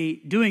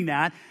actually doing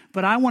that.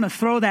 But I want to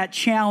throw that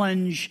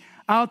challenge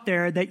out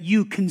there that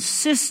you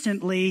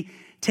consistently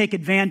take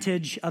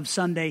advantage of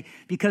Sunday,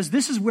 because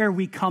this is where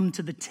we come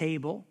to the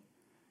table.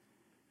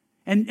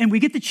 And we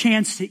get the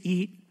chance to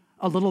eat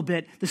a little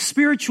bit, the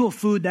spiritual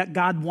food that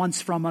God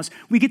wants from us.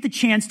 We get the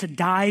chance to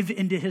dive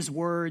into his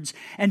words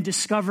and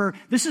discover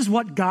this is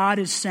what God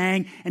is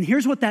saying, and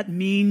here's what that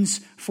means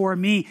for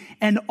me.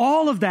 And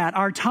all of that,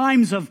 our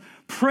times of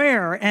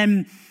prayer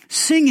and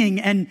singing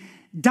and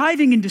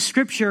diving into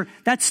Scripture,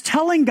 that's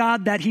telling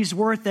God that he's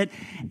worth it.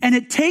 And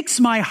it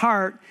takes my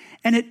heart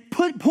and it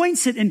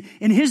points it in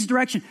his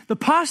direction. The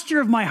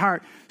posture of my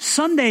heart.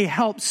 Sunday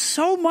helps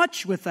so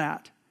much with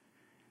that.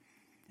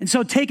 And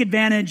so take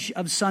advantage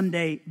of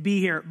Sunday. Be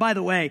here. By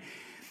the way,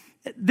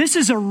 this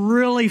is a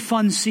really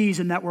fun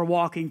season that we're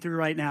walking through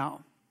right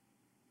now.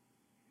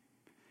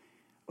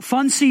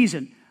 Fun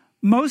season.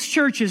 Most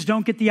churches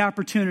don't get the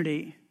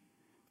opportunity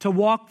to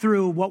walk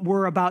through what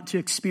we're about to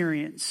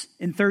experience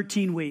in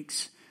 13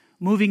 weeks,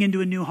 moving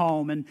into a new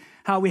home, and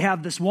how we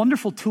have this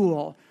wonderful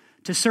tool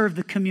to serve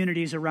the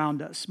communities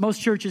around us.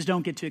 Most churches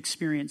don't get to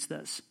experience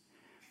this.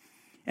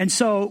 And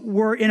so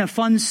we're in a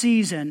fun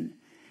season.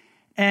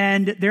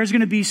 And there's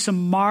going to be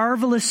some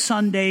marvelous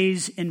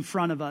Sundays in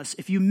front of us.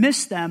 If you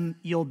miss them,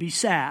 you'll be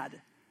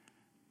sad.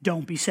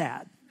 Don't be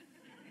sad.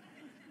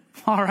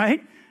 All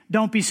right?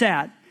 Don't be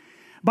sad.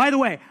 By the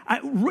way,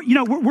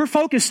 we're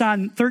focused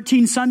on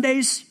 13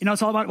 Sundays.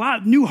 It's all about, wow,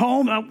 new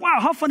home. Wow,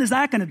 how fun is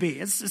that going to be?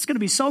 It's going to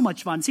be so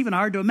much fun. It's even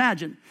hard to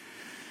imagine.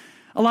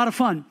 A lot of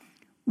fun.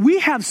 We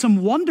have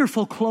some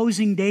wonderful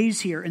closing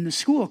days here in the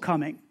school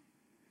coming.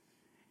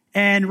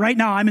 And right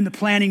now, I'm in the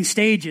planning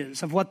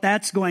stages of what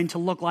that's going to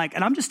look like.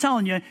 And I'm just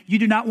telling you, you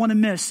do not want to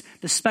miss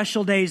the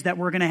special days that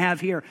we're going to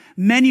have here.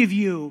 Many of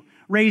you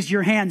raised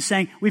your hand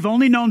saying, we've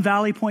only known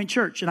Valley Point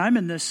Church. And I'm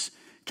in this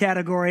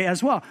category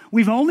as well.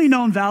 We've only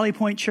known Valley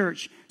Point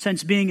Church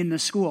since being in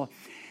this school.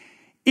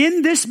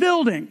 In this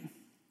building,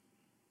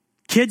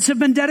 kids have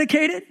been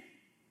dedicated.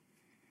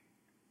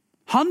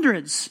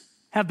 Hundreds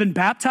have been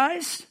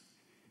baptized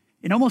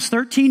in almost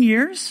 13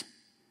 years.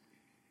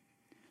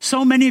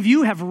 So many of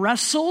you have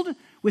wrestled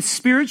with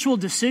spiritual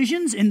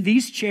decisions in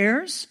these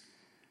chairs.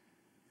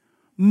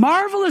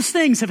 Marvelous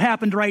things have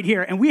happened right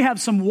here. And we have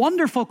some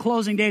wonderful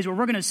closing days where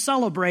we're going to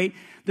celebrate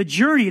the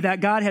journey that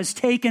God has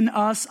taken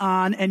us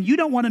on. And you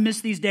don't want to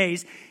miss these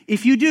days.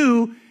 If you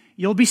do,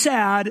 you'll be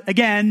sad.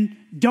 Again,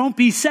 don't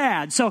be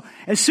sad. So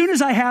as soon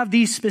as I have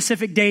these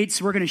specific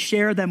dates, we're going to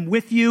share them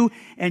with you.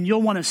 And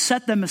you'll want to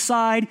set them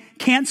aside,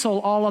 cancel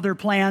all other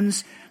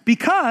plans.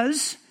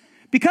 Because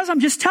I'm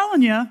just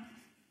telling you,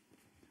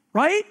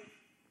 right?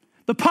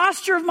 The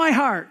posture of my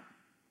heart.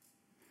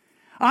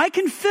 I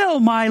can fill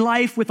my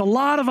life with a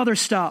lot of other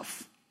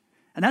stuff.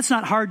 And that's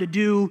not hard to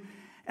do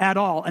at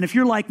all. And if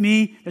you're like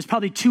me, there's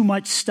probably too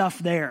much stuff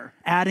there.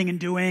 Adding and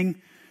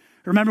doing.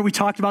 Remember we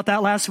talked about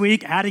that last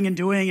week? Adding and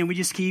doing, and we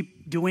just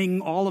keep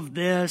doing all of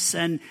this.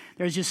 And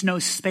there's just no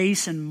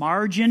space and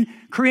margin.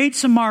 Create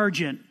some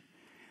margin.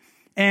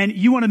 And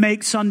you want to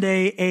make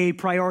Sunday a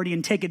priority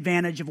and take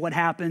advantage of what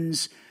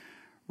happens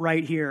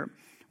right here.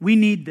 We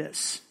need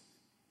this.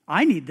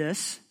 I need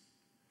this.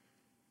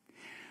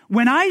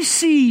 When I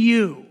see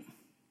you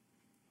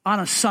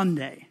on a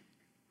Sunday,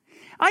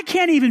 I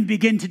can't even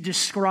begin to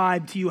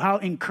describe to you how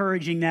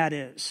encouraging that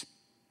is.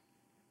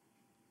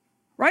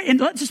 Right? And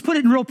let's just put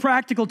it in real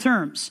practical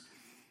terms.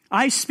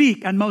 I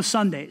speak on most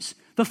Sundays.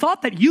 The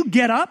thought that you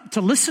get up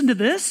to listen to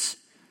this,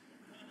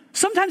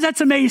 sometimes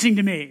that's amazing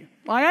to me.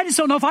 I just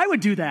don't know if I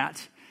would do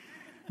that.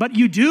 But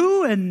you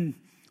do, and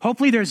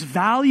hopefully there's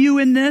value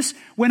in this.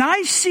 When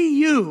I see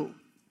you,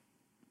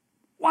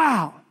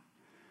 wow,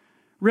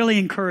 really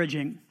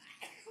encouraging.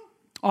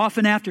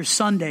 Often after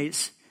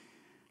Sundays,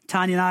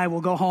 Tanya and I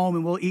will go home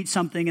and we'll eat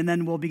something and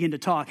then we'll begin to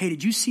talk. Hey,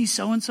 did you see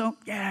so-and-so?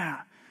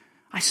 Yeah,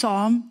 I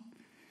saw him.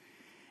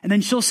 And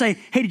then she'll say,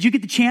 hey, did you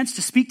get the chance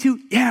to speak to?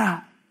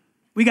 Yeah,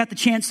 we got the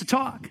chance to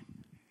talk.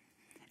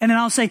 And then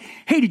I'll say,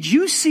 hey, did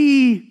you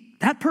see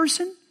that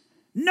person?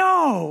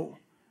 No,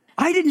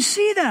 I didn't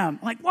see them.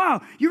 I'm like,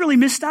 wow, you really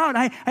missed out.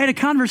 I had a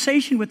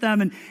conversation with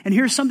them and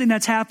here's something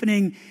that's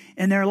happening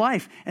in their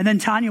life. And then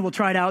Tanya will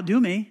try to outdo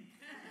me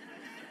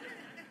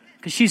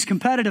because she's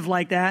competitive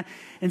like that.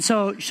 And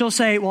so she'll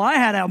say, well, I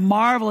had a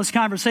marvelous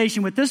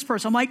conversation with this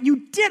person. I'm like,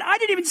 you did? I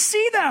didn't even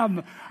see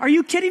them. Are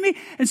you kidding me?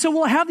 And so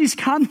we'll have these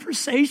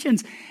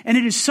conversations. And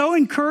it is so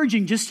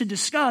encouraging just to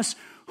discuss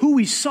who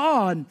we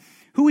saw and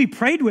who we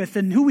prayed with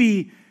and who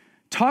we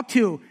talked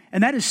to.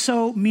 And that is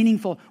so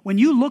meaningful. When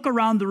you look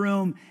around the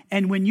room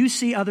and when you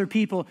see other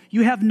people,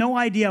 you have no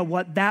idea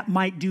what that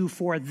might do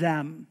for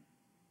them.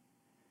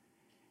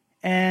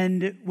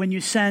 And when you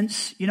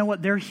sense, you know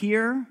what, they're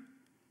here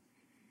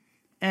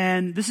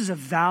and this is a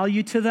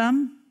value to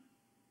them,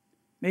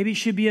 maybe it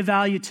should be a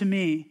value to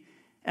me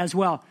as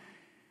well.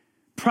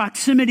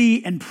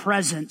 Proximity and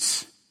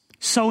presence,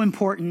 so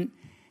important,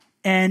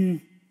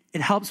 and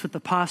it helps with the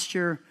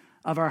posture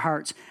of our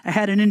hearts. I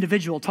had an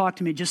individual talk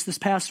to me just this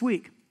past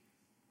week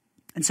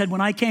and said,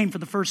 when I came for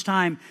the first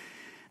time,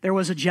 there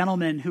was a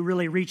gentleman who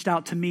really reached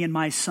out to me and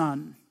my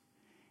son,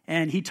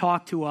 and he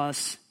talked to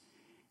us,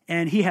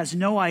 and he has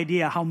no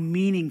idea how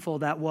meaningful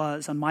that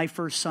was on my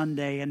first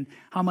Sunday and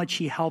how much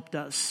he helped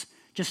us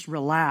just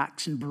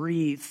relax and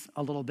breathe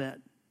a little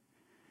bit.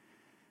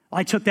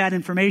 I took that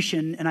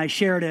information and I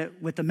shared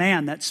it with the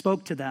man that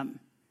spoke to them.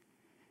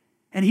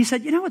 And he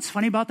said, you know what's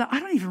funny about that? I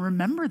don't even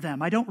remember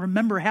them. I don't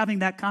remember having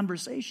that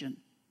conversation.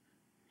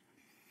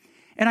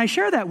 And I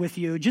share that with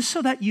you just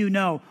so that you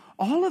know,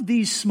 all of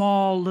these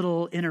small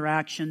little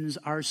interactions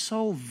are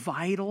so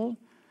vital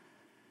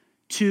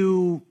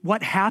to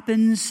what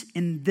happens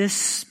in this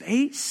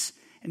space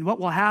and what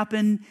will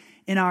happen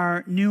in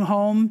our new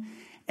home.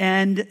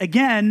 And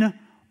again,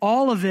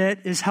 all of it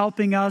is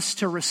helping us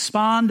to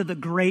respond to the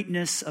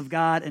greatness of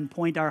God and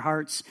point our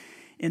hearts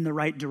in the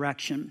right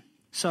direction.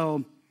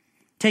 So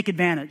take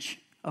advantage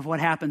of what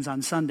happens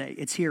on Sunday.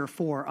 It's here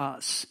for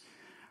us.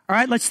 All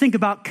right, let's think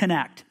about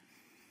connect.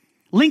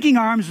 Linking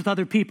arms with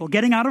other people,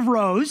 getting out of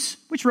rows,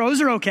 which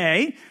rows are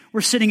okay.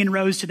 We're sitting in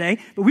rows today,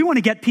 but we want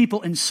to get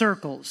people in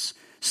circles.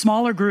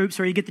 Smaller groups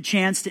where you get the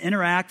chance to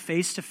interact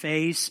face to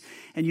face,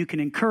 and you can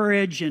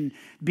encourage and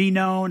be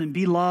known and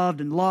be loved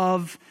and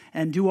love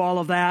and do all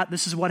of that.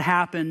 This is what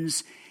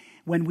happens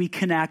when we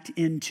connect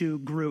into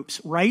groups.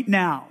 Right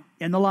now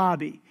in the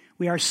lobby,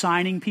 we are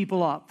signing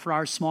people up for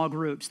our small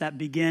groups that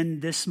begin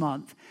this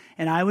month.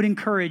 And I would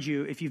encourage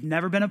you, if you've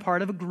never been a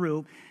part of a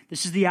group,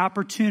 this is the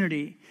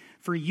opportunity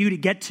for you to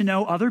get to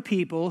know other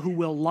people who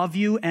will love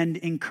you and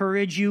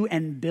encourage you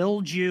and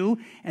build you.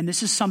 And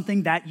this is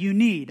something that you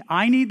need.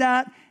 I need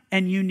that,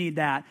 and you need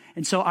that.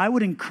 And so I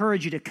would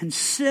encourage you to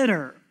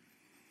consider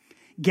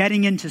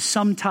getting into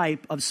some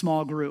type of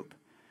small group.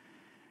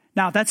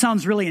 Now, if that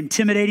sounds really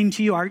intimidating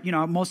to you,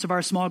 most of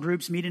our small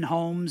groups meet in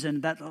homes,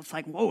 and that's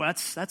like, whoa,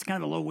 that's kind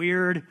of a little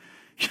weird.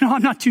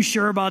 I'm not too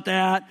sure about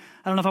that.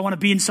 I don't know if I want to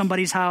be in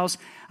somebody's house.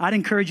 I'd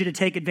encourage you to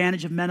take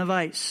advantage of Men of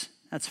Ice.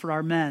 That's for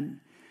our men.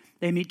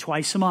 They meet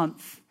twice a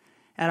month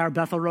at our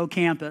Bethel Road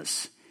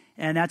campus.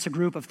 And that's a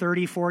group of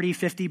 30, 40,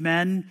 50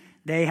 men.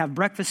 They have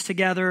breakfast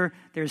together.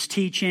 There's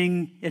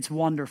teaching. It's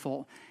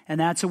wonderful. And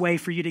that's a way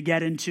for you to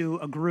get into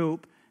a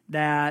group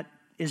that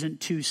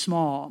isn't too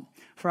small.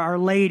 For our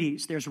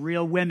ladies, there's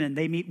Real Women.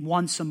 They meet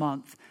once a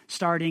month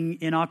starting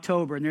in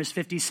October. And there's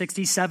 50,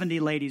 60, 70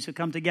 ladies who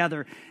come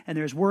together. And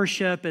there's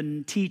worship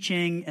and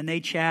teaching, and they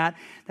chat.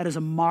 That is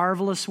a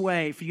marvelous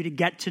way for you to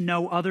get to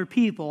know other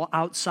people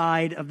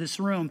outside of this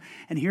room.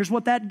 And here's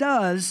what that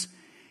does.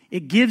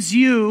 It gives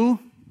you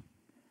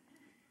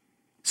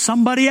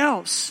somebody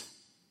else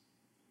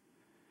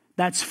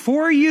that's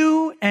for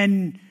you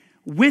and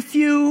with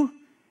you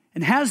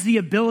and has the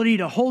ability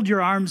to hold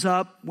your arms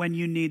up when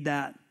you need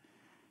that.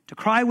 To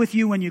cry with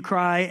you when you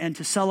cry, and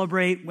to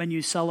celebrate when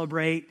you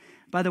celebrate.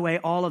 By the way,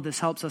 all of this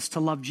helps us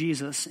to love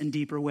Jesus in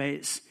deeper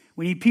ways.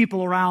 We need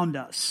people around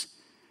us.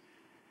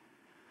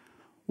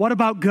 What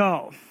about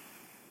Go?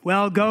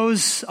 Well,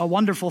 Go's a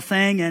wonderful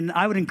thing, and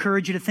I would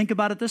encourage you to think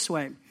about it this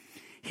way.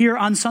 Here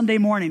on Sunday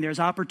morning, there's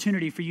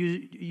opportunity for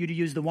you to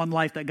use the one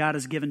life that God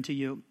has given to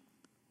you.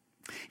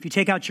 If you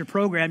take out your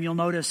program, you'll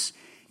notice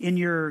on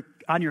your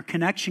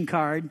connection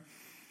card,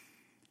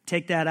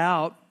 take that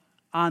out,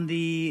 on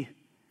the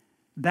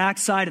back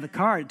side of the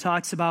card, it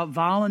talks about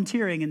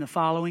volunteering in the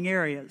following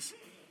areas.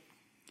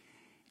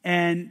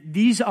 And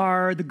these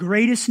are the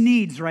greatest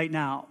needs right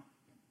now,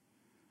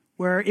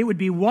 where it would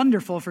be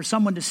wonderful for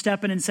someone to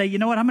step in and say, you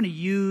know what, I'm going to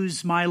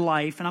use my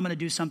life and I'm going to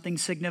do something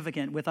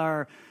significant with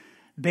our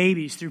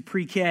babies through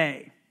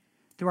pre-K,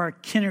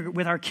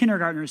 with our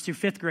kindergartners through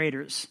fifth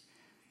graders.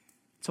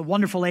 It's a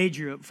wonderful age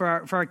group.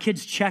 For our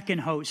kids' check-in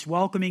hosts,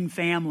 welcoming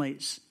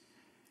families.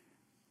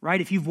 Right?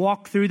 If you've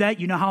walked through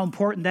that, you know how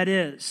important that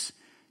is.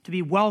 To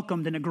be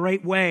welcomed in a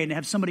great way and to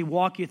have somebody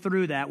walk you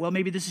through that. Well,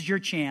 maybe this is your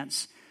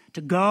chance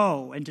to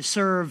go and to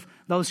serve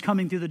those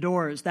coming through the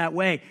doors that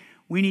way.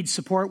 We need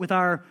support with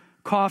our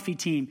coffee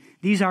team.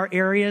 These are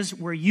areas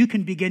where you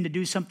can begin to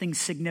do something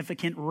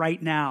significant right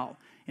now.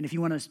 And if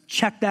you want to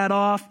check that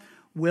off,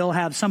 we'll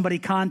have somebody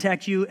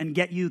contact you and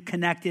get you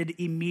connected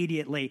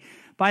immediately.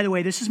 By the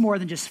way, this is more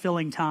than just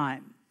filling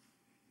time.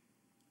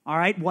 All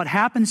right? What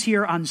happens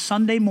here on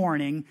Sunday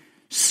morning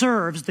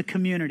serves the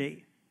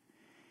community.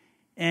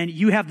 And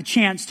you have the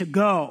chance to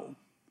go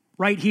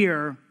right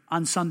here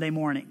on Sunday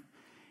morning.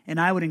 And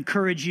I would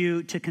encourage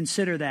you to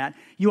consider that.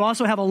 You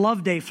also have a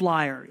Love Day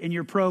flyer in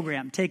your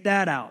program. Take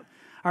that out.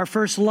 Our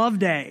first Love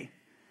Day.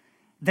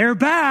 They're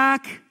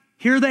back.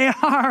 Here they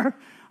are.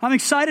 I'm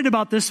excited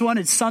about this one.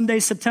 It's Sunday,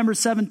 September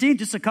 17th,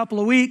 just a couple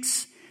of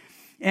weeks.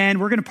 And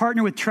we're going to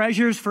partner with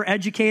Treasures for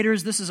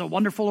Educators. This is a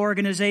wonderful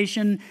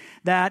organization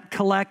that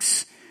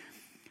collects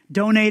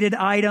donated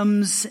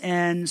items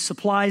and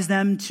supplies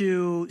them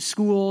to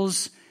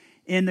schools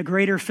in the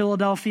greater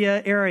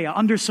Philadelphia area,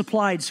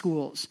 undersupplied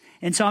schools.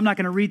 And so I'm not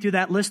going to read through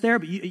that list there,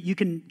 but you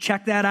can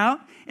check that out.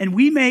 And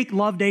we make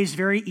Love Days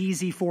very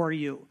easy for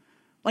you.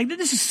 Like,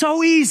 this is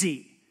so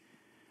easy.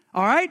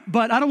 All right?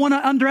 But I don't want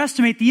to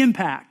underestimate the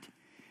impact,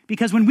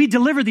 because when we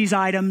deliver these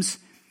items,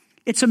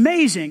 it's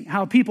amazing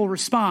how people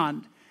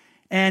respond.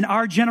 And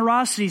our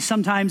generosity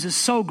sometimes is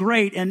so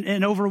great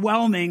and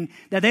overwhelming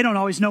that they don't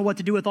always know what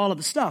to do with all of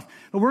the stuff.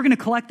 But we're going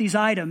to collect these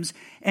items,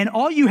 and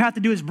all you have to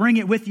do is bring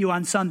it with you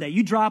on Sunday.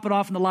 You drop it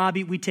off in the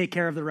lobby, we take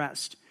care of the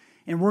rest.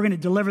 And we're going to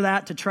deliver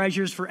that to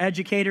Treasures for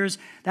Educators.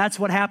 That's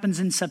what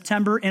happens in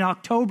September. In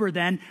October,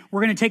 then,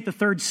 we're going to take the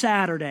third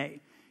Saturday.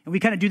 And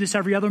we kind of do this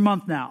every other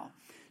month now.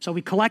 So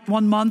we collect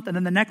 1 month, and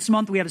then the next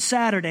month we have a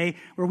Saturday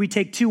where we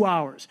take 2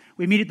 hours.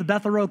 We meet at the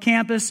Bethel Road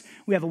campus.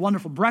 We have a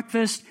wonderful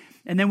breakfast.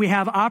 And then we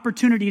have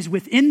opportunities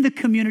within the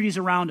communities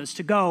around us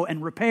to go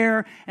and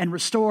repair and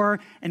restore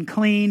and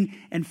clean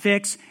and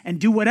fix and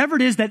do whatever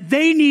it is that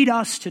they need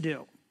us to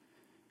do.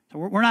 So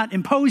we're not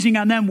imposing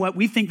on them what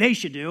we think they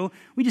should do.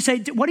 We just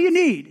say, what do you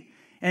need?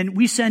 And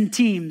we send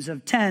teams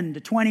of 10 to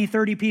 20,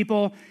 30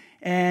 people,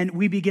 and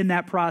we begin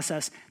that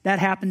process. That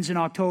happens in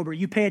October.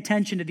 You pay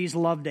attention to these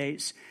Love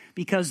Days,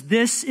 because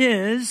this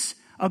is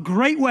a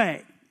great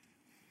way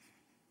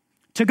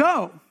to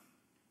go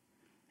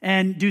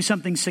and do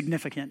something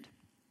significant.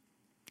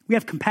 We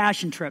have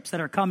compassion trips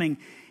that are coming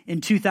in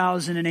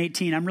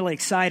 2018. I'm really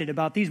excited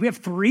about these. We have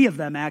 3 of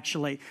them,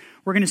 actually.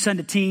 We're going to send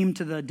a team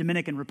to the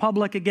Dominican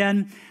Republic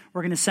again.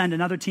 We're going to send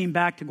another team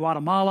back to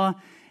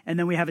Guatemala. And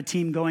then we have a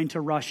team going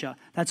to Russia.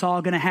 That's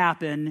all going to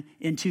happen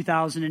in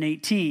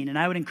 2018. And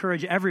I would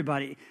encourage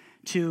everybody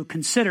to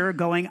consider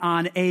going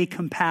on a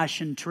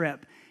compassion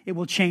trip. It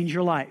will change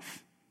your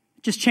life.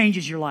 It just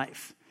changes your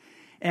life.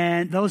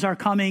 And those are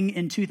coming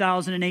in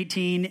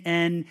 2018.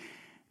 And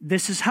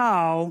this is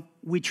how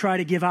we try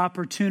to give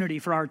opportunity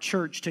for our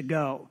church to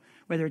go,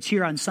 whether it's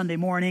here on Sunday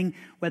morning,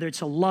 whether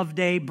it's a Love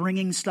Day,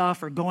 bringing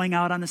stuff, or going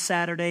out on a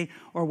Saturday,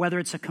 or whether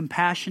it's a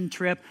compassion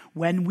trip.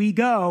 When we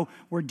go,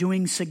 we're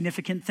doing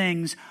significant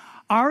things.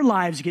 Our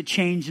lives get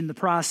changed in the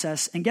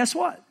process. And guess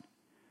what?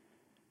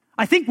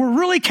 I think we're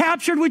really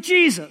captured with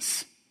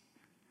Jesus,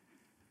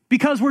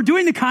 because we're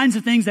doing the kinds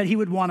of things that he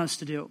would want us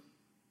to do.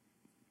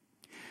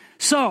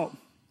 So,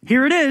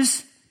 here it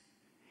is.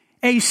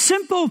 A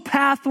simple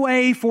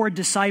pathway for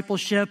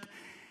discipleship,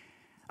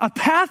 a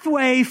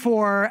pathway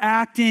for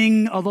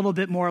acting a little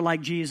bit more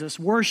like Jesus.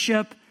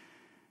 Worship,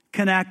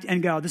 connect,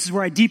 and go. This is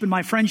where I deepen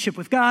my friendship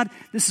with God.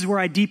 This is where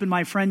I deepen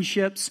my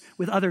friendships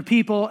with other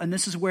people. And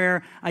this is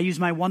where I use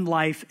my one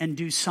life and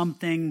do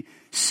something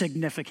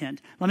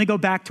significant. Let me go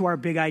back to our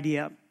big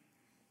idea.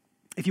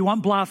 If you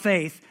want blah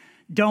faith,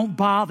 don't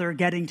bother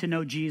getting to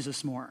know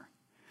Jesus more.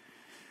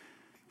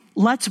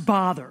 Let's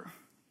bother.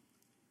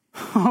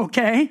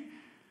 Okay?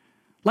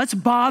 Let's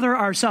bother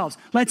ourselves.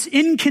 Let's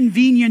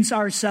inconvenience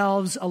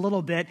ourselves a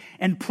little bit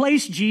and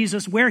place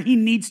Jesus where he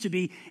needs to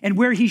be and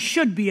where he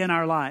should be in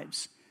our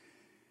lives,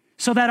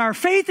 so that our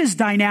faith is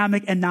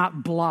dynamic and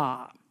not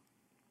blah.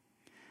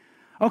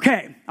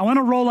 Okay, I want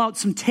to roll out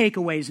some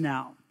takeaways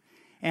now.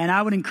 And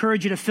I would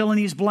encourage you to fill in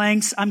these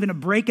blanks. I'm going to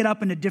break it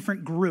up into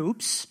different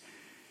groups,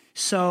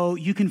 so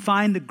you can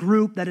find the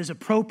group that is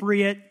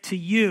appropriate to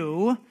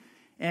you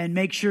and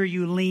make sure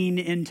you lean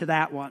into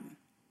that one.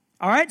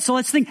 All right, so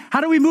let's think, how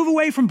do we move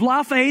away from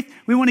blah faith?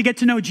 We want to get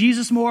to know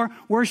Jesus more,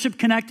 worship,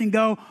 connect, and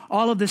go,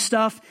 all of this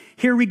stuff.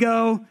 Here we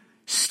go.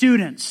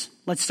 Students,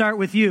 let's start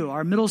with you.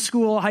 Our middle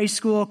school, high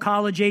school,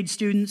 college-age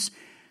students,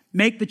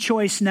 make the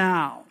choice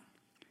now.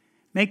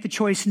 Make the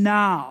choice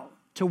now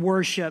to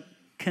worship,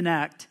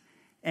 connect,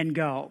 and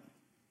go.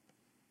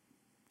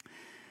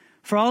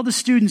 For all the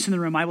students in the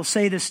room, I will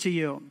say this to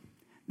you.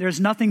 There's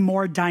nothing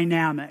more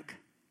dynamic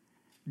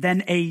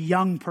than a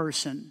young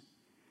person.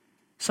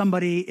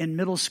 Somebody in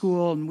middle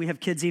school, and we have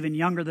kids even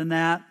younger than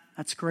that.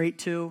 That's great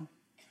too.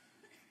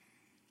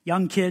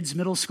 Young kids,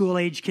 middle school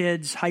age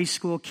kids, high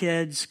school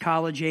kids,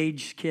 college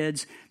age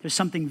kids. There's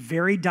something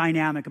very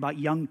dynamic about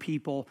young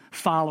people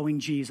following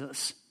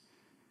Jesus.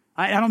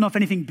 I don't know if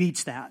anything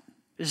beats that.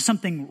 There's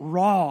something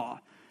raw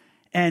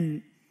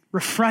and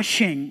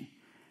refreshing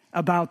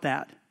about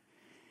that.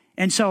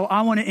 And so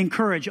I want to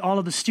encourage all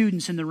of the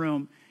students in the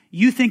room.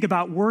 You think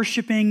about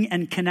worshiping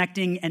and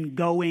connecting and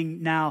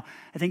going now.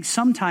 I think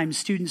sometimes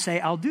students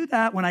say, I'll do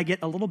that when I get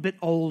a little bit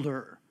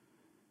older.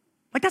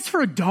 Like, that's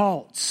for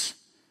adults.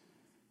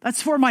 That's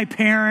for my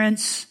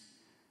parents.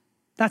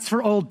 That's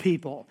for old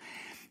people.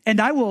 And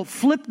I will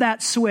flip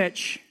that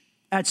switch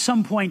at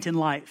some point in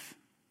life.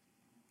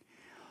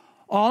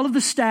 All of the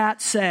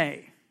stats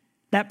say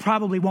that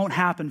probably won't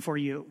happen for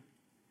you.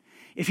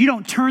 If you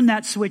don't turn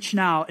that switch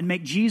now and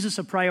make Jesus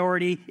a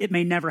priority, it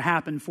may never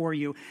happen for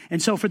you.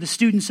 And so for the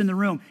students in the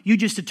room, you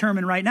just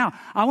determine right now,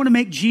 I want to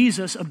make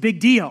Jesus a big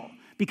deal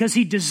because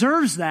he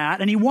deserves that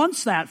and he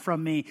wants that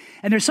from me.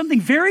 And there's something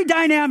very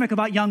dynamic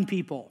about young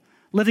people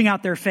living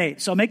out their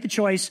faith. So make the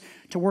choice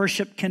to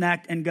worship,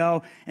 connect, and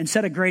go, and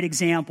set a great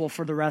example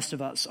for the rest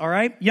of us. All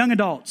right? Young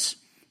adults.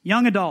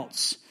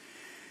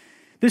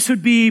 This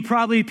would be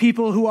probably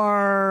people who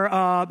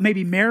are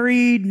maybe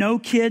married, no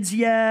kids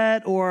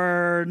yet,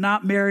 or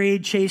not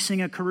married,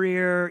 chasing a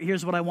career.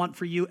 Here's what I want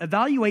for you.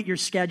 Evaluate your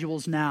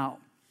schedules now.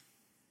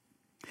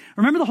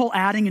 Remember the whole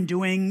adding and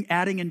doing?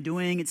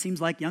 It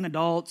seems like young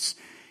adults,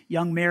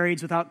 young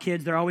marrieds without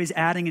kids, they're always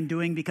adding and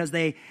doing because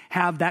they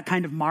have that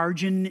kind of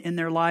margin in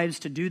their lives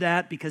to do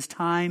that because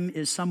time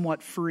is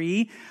somewhat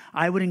free.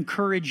 I would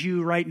encourage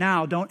you right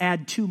now, don't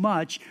add too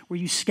much where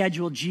you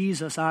schedule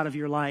Jesus out of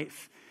your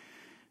life.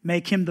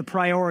 Make him the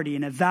priority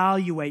and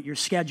evaluate your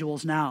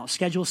schedules now.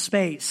 Schedule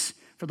space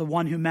for the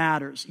one who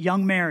matters.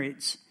 Young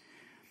marrieds,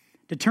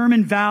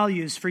 determine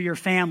values for your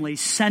family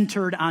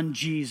centered on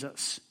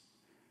Jesus.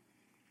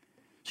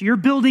 So you're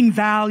building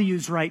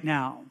values right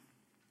now.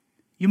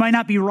 You might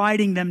not be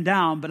writing them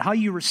down, but how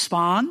you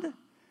respond,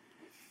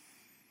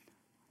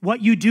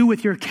 what you do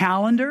with your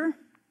calendar,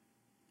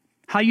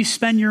 how you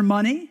spend your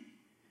money,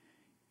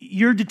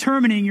 you're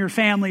determining your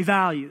family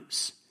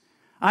values.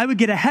 I would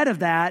get ahead of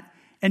that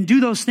and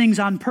do those things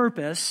on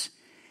purpose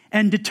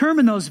and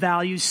determine those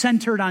values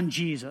centered on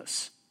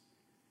Jesus.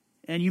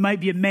 And you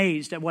might be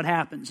amazed at what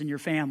happens in your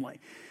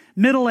family.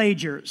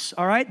 Middle-agers,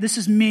 all right? This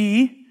is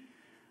me.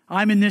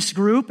 I'm in this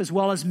group as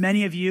well as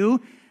many of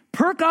you.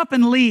 Perk up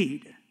and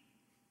lead,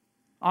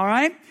 all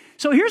right?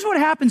 So here's what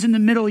happens in the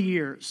middle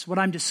years, what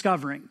I'm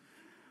discovering.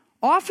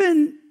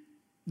 Often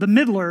the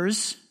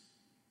middlers,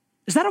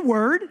 is that a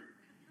word?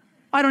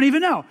 I don't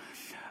even know.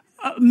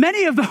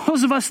 Many of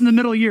those of us in the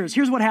middle years,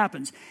 here's what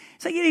happens.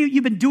 It's like,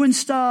 you've been doing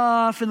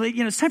stuff, and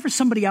it's time for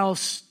somebody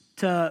else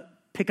to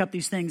pick up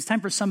these things. It's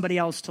time for somebody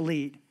else to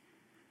lead.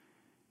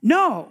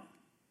 No.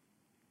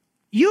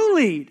 You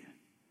lead.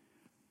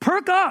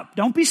 Perk up.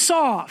 Don't be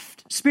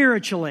soft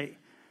spiritually.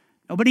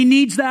 Nobody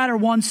needs that or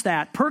wants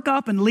that. Perk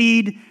up and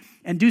lead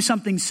and do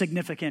something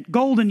significant.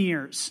 Golden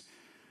years.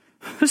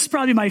 This is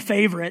probably my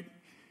favorite.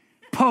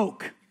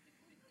 Poke.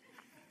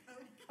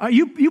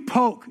 You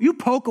poke. You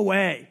poke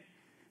away.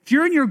 If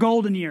you're in your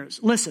golden years,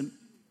 listen.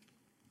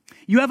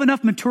 You have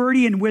enough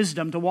maturity and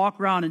wisdom to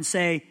walk around and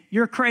say,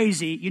 you're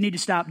crazy, you need to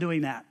stop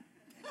doing that.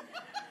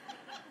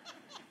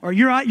 Or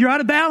you're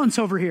out of balance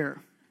over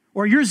here.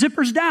 Or your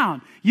zipper's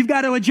down. You've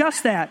got to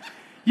adjust that.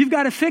 You've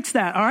got to fix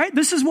that, all right?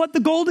 This is what the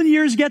golden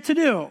years get to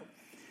do.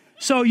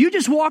 So you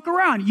just walk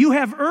around. You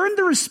have earned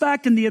the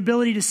respect and the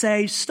ability to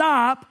say,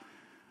 stop,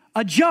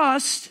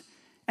 adjust,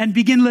 and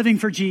begin living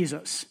for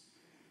Jesus.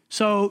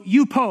 So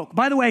you poke.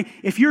 By the way,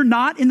 if you're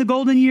not in the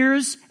golden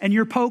years and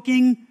you're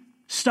poking,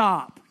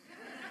 stop.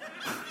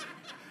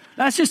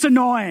 That's just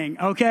annoying,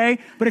 okay?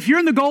 But if you're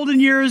in the golden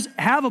years,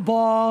 have a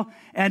ball,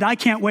 and I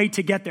can't wait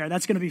to get there.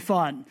 That's going to be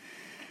fun.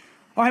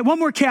 All right, one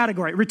more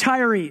category,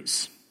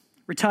 retirees.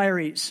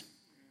 Retirees.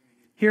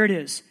 Here it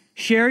is.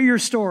 Share your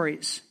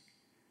stories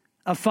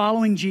of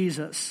following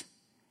Jesus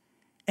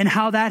and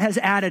how that has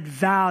added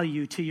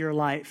value to your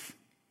life.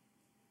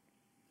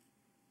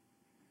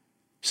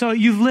 So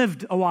you've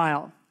lived a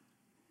while,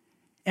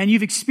 and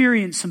you've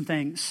experienced some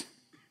things.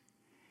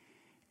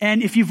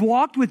 And if you've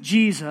walked with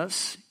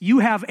Jesus, you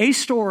have a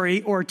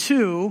story or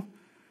two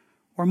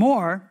or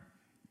more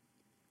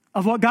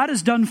of what God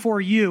has done for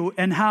you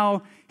and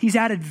how he's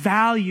added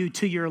value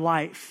to your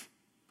life.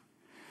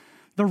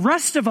 The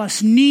rest of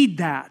us need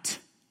that.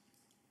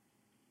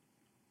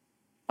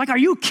 Like, are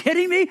you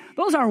kidding me?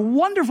 Those are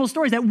wonderful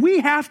stories that we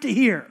have to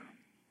hear.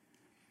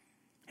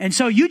 And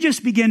so you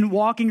just begin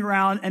walking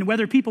around, and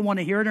whether people want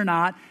to hear it or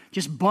not,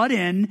 just butt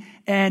in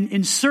and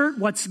insert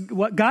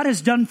what God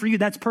has done for you.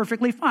 That's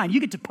perfectly fine. You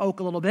get to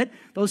poke a little bit.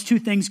 Those two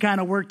things kind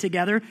of work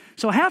together.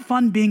 So have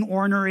fun being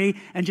ornery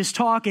and just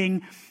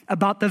talking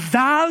about the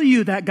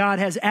value that God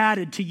has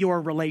added to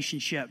your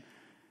relationship.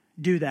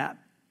 Do that.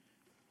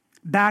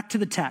 Back to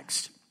the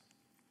text.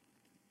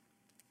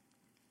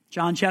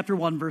 John chapter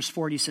 1, verse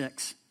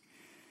 46.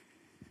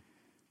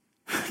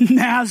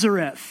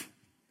 Nazareth,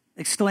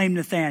 exclaimed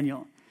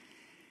Nathanael.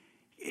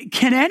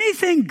 Can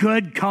anything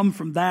good come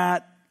from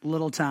that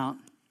little town?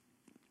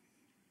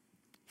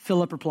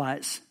 Philip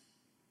replies,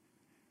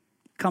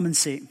 come and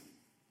see.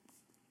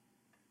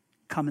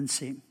 Come and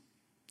see.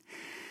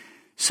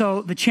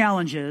 So the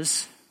challenge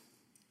is,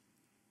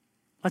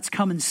 let's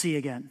come and see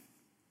again.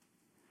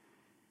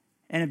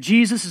 And if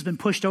Jesus has been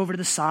pushed over to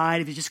the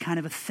side, if he's just kind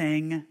of a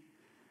thing,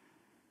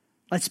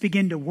 let's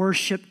begin to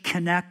worship,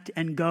 connect,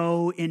 and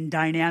go in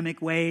dynamic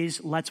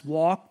ways. Let's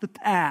walk the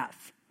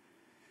path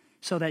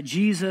so that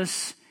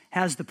Jesus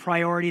has the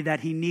priority that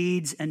he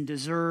needs and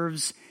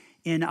deserves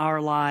in our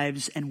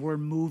lives, and we're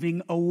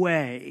moving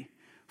away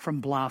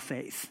from blah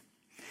faith.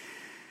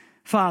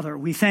 Father,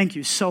 we thank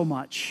you so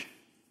much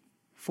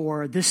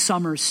for this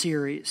summer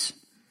series.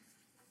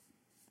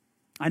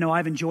 I know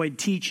I've enjoyed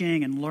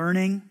teaching and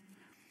learning,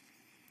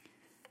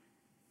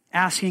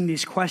 asking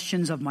these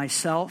questions of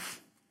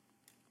myself.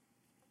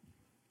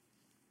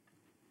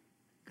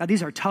 God,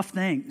 these are tough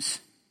things.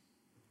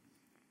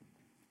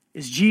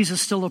 Is Jesus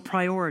still a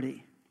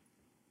priority?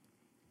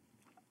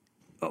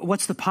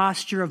 What's the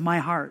posture of my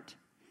heart?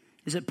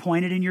 Is it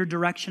pointed in your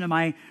direction? Am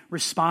I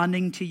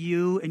responding to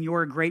you and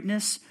your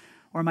greatness?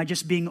 Or am I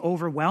just being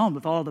overwhelmed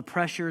with all the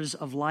pressures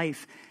of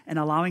life and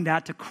allowing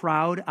that to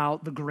crowd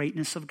out the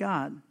greatness of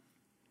God?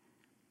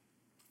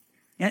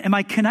 Am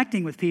I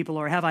connecting with people,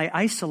 or have I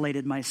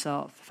isolated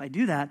myself? If I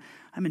do that,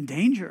 I'm in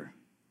danger.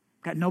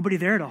 I've got nobody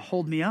there to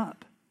hold me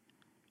up.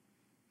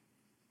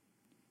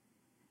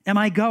 Am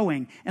I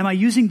going? Am I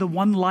using the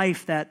one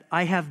life that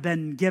I have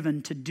been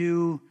given to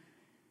do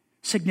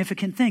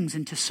significant things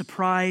and to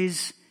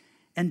surprise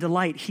and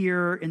delight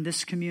here in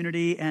this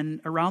community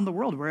and around the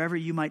world, wherever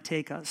you might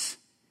take us?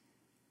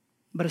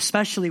 But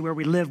especially where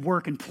we live,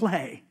 work, and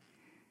play.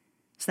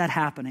 Is that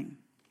happening?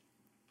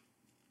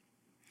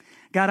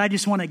 God, I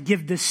just want to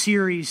give this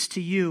series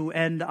to you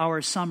and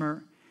our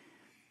summer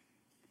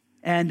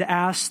and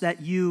ask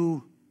that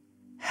you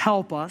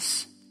help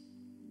us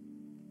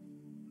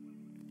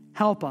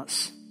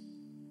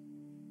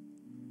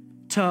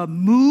to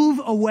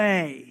move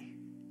away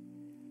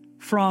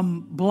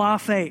from blah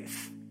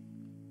faith,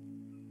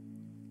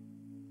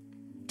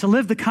 to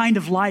live the kind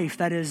of life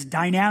that is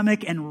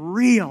dynamic and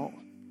real.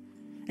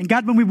 And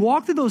God, when we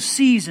walk through those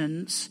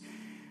seasons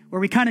where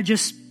we kind of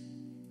just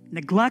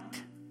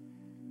neglect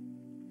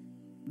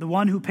the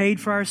one who paid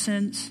for our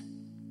sins,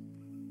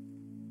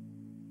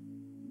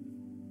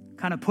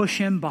 kind of push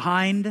him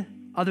behind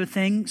other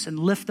things and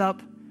lift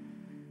up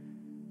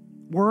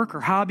work or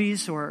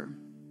hobbies or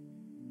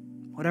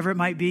whatever it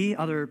might be,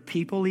 other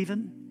people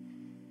even,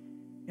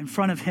 in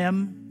front of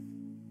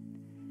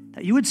him,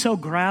 that you would so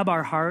grab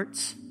our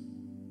hearts,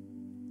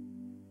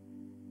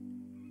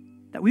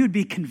 that we would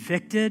be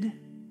convicted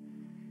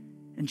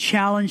and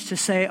challenged to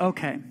say,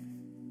 okay,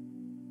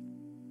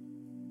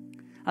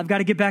 I've got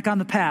to get back on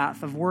the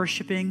path of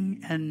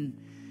worshiping and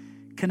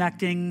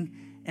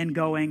connecting and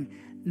going,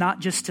 not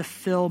just to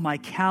fill my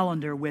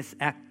calendar with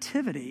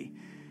activity,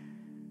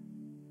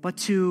 but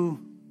to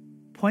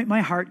point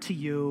my heart to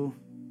you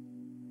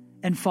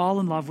and fall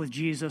in love with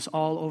Jesus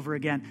all over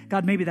again.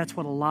 God, maybe that's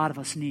what a lot of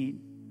us need,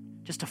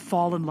 just to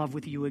fall in love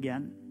with you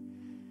again.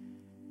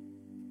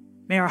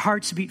 May our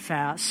hearts beat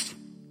fast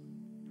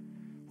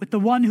with the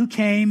one who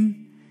came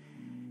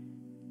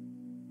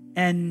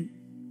and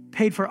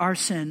paid for our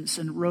sins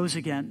and rose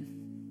again.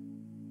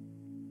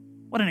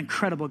 What an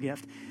incredible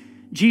gift.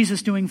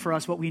 Jesus doing for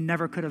us what we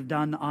never could have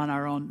done on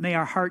our own. May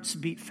our hearts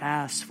beat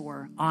fast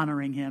for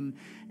honoring him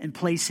and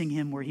placing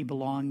him where he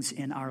belongs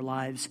in our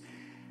lives.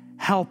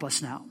 Help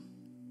us now.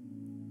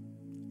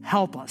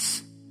 Help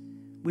us,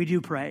 we do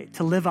pray,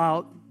 to live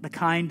out the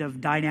kind of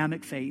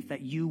dynamic faith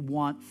that you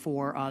want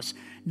for us,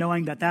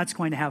 knowing that that's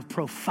going to have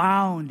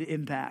profound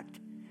impact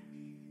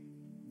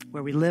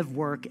where we live,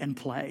 work, and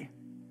play.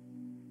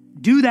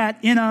 Do that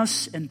in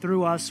us and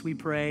through us, we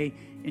pray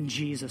in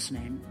Jesus'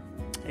 name.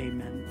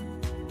 Amen.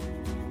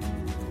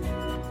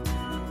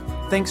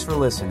 Thanks for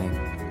listening.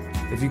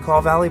 If you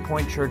call Valley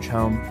Point Church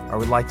home or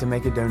would like to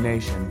make a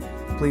donation,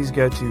 please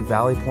go to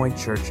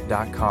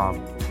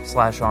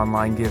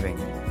valleypointchurch.com/online giving.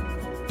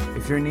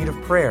 If you're in need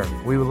of prayer,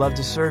 we would love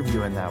to serve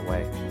you in that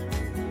way.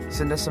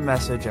 Send us a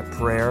message at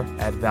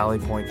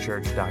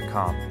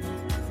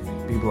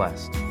prayer@valleypointchurch.com. Be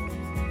blessed.